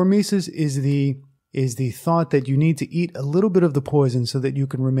worth it? Hormesis is the thought that you need to eat a little bit of the poison so that you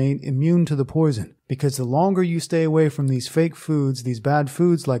can remain immune to the poison. Because the longer you stay away from these fake foods, these bad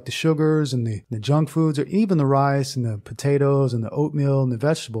foods like the sugars and the junk foods, or even the rice and the potatoes and the oatmeal and the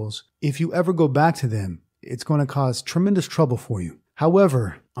vegetables, if you ever go back to them, it's going to cause tremendous trouble for you.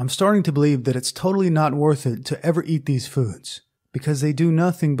 However, I'm starting to believe that it's totally not worth it to ever eat these foods because they do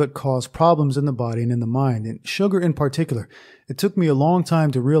nothing but cause problems in the body and in the mind. And sugar in particular, it took me a long time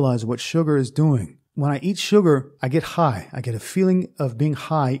to realize what sugar is doing. When I eat sugar, I get high. I get a feeling of being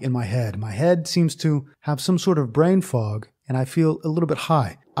high in my head. My head seems to have some sort of brain fog, and I feel a little bit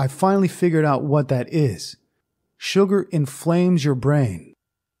high. I finally figured out what that is. Sugar inflames your brain.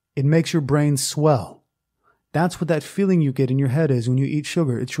 It makes your brain swell. That's what that feeling you get in your head is when you eat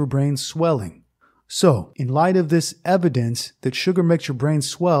sugar. It's your brain swelling. So, in light of this evidence that sugar makes your brain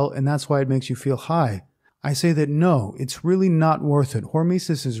swell and that's why it makes you feel high, I say that no, it's really not worth it.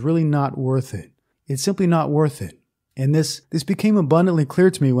 Hormesis is really not worth it. It's simply not worth it. And this became abundantly clear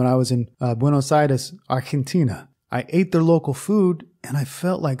to me when I was in Buenos Aires, Argentina. I ate their local food and I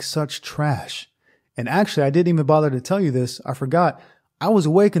felt like such trash. And actually, I didn't even bother to tell you this. I forgot. I was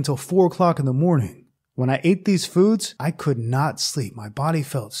awake until 4 o'clock in the morning. When I ate these foods, I could not sleep. My body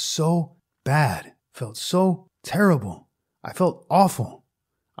felt so bad, felt so terrible. I felt awful.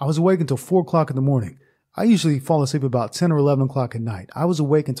 I was awake until 4 o'clock in the morning. I usually fall asleep about 10 or 11 o'clock at night. I was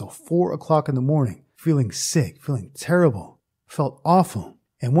awake until 4 o'clock in the morning, feeling sick, feeling terrible, felt awful.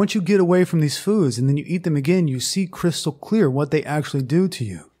 And once you get away from these foods and then you eat them again, you see crystal clear what they actually do to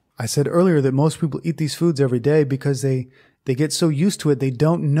you. I said earlier that most people eat these foods every day because they get so used to it, they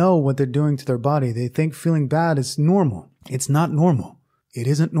don't know what they're doing to their body. They think feeling bad is normal. It's not normal. It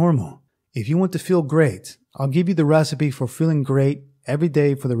isn't normal. If you want to feel great, I'll give you the recipe for feeling great every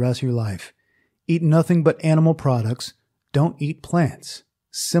day for the rest of your life. Eat nothing but animal products. Don't eat plants.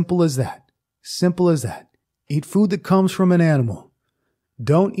 Simple as that. Simple as that. Eat food that comes from an animal.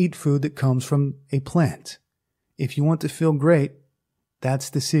 Don't eat food that comes from a plant. If you want to feel great, that's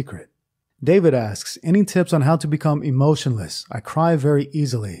the secret. David asks, any tips on how to become emotionless? I cry very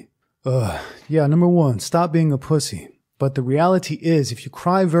easily. Yeah, number one, stop being a pussy. But the reality is, if you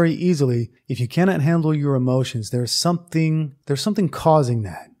cry very easily, if you cannot handle your emotions, there's something causing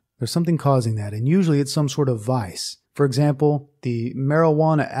that. There's something causing that. And usually it's some sort of vice. For example, the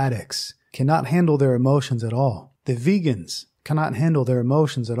marijuana addicts cannot handle their emotions at all. The vegans cannot handle their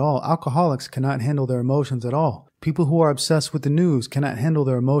emotions at all. Alcoholics cannot handle their emotions at all. People who are obsessed with the news cannot handle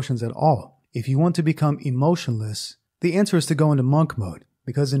their emotions at all. If you want to become emotionless, the answer is to go into monk mode.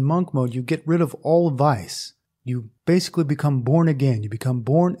 Because in monk mode, you get rid of all vice. You basically become born again. You become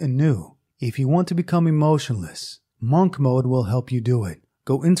born anew. If you want to become emotionless, monk mode will help you do it.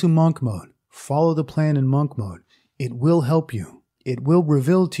 Go into monk mode. Follow the plan in monk mode. It will help you. It will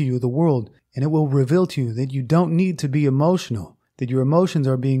reveal to you the world, and it will reveal to you that you don't need to be emotional, that your emotions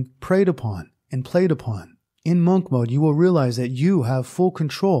are being preyed upon and played upon. In monk mode, you will realize that you have full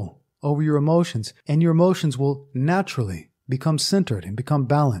control over your emotions, and your emotions will naturally become centered and become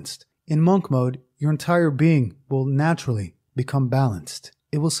balanced. In monk mode, your entire being will naturally become balanced.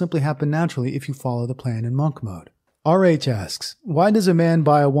 It will simply happen naturally if you follow the plan in monk mode. RH asks, why does a man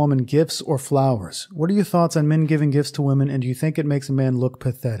buy a woman gifts or flowers? What are your thoughts on men giving gifts to women, and do you think it makes a man look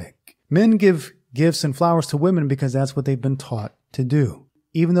pathetic? Men give gifts and flowers to women because that's what they've been taught to do.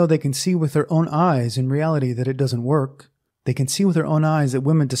 Even though they can see with their own eyes in reality that it doesn't work, they can see with their own eyes that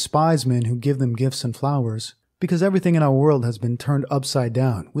women despise men who give them gifts and flowers because everything in our world has been turned upside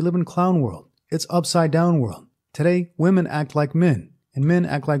down. We live in clown world. It's upside down world. Today, women act like men and men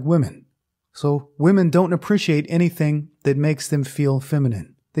act like women. So women don't appreciate anything that makes them feel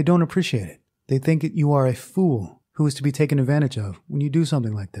feminine. They don't appreciate it. They think that you are a fool who is to be taken advantage of when you do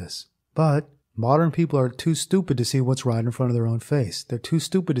something like this. But modern people are too stupid to see what's right in front of their own face. They're too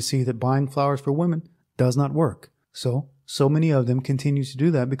stupid to see that buying flowers for women does not work. So many of them continue to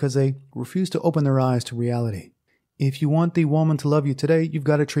do that because they refuse to open their eyes to reality. If you want the woman to love you today, you've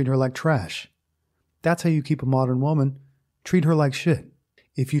got to treat her like trash. That's how you keep a modern woman. Treat her like shit.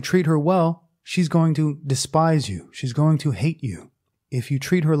 If you treat her well, she's going to despise you. She's going to hate you. If you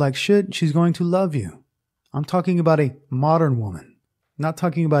treat her like shit, she's going to love you. I'm talking about a modern woman. I'm not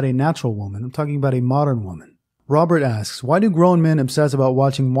talking about a natural woman. I'm talking about a modern woman. Robert asks, why do grown men obsess about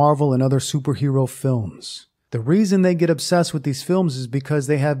watching Marvel and other superhero films? The reason they get obsessed with these films is because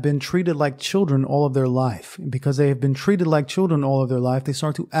they have been treated like children all of their life. And because they have been treated like children all of their life, they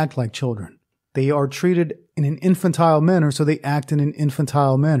start to act like children. They are treated in an infantile manner, so they act in an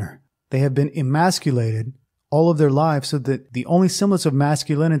infantile manner. They have been emasculated all of their lives so that the only semblance of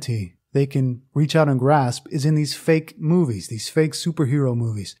masculinity they can reach out and grasp is in these fake movies, these fake superhero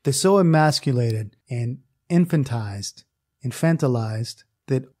movies. They're so emasculated and infantilized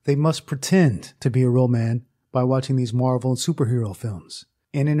that they must pretend to be a real man by watching these Marvel and superhero films.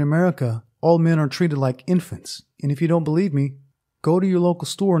 And in America, all men are treated like infants. And if you don't believe me, go to your local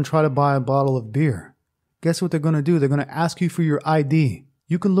store and try to buy a bottle of beer. Guess what they're going to do? They're going to ask you for your ID.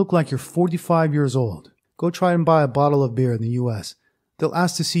 You can look like you're 45 years old. Go try and buy a bottle of beer in the U.S. They'll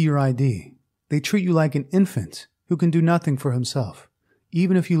ask to see your ID. They treat you like an infant who can do nothing for himself.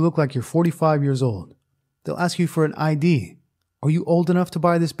 Even if you look like you're 45 years old, they'll ask you for an ID. Are you old enough to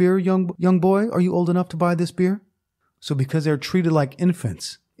buy this beer, young boy? Are you old enough to buy this beer? So because they're treated like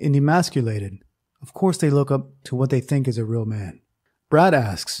infants and emasculated, of course they look up to what they think is a real man. Brad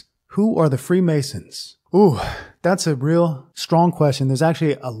asks, who are the Freemasons? Ooh, that's a real strong question. There's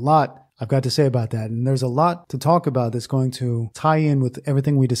actually a lot I've got to say about that. And there's a lot to talk about that's going to tie in with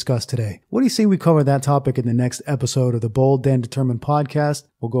everything we discussed today. What do you say we cover that topic in the next episode of the Bold and Determined podcast?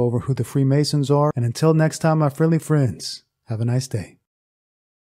 We'll go over who the Freemasons are. And until next time, my friendly friends, have a nice day.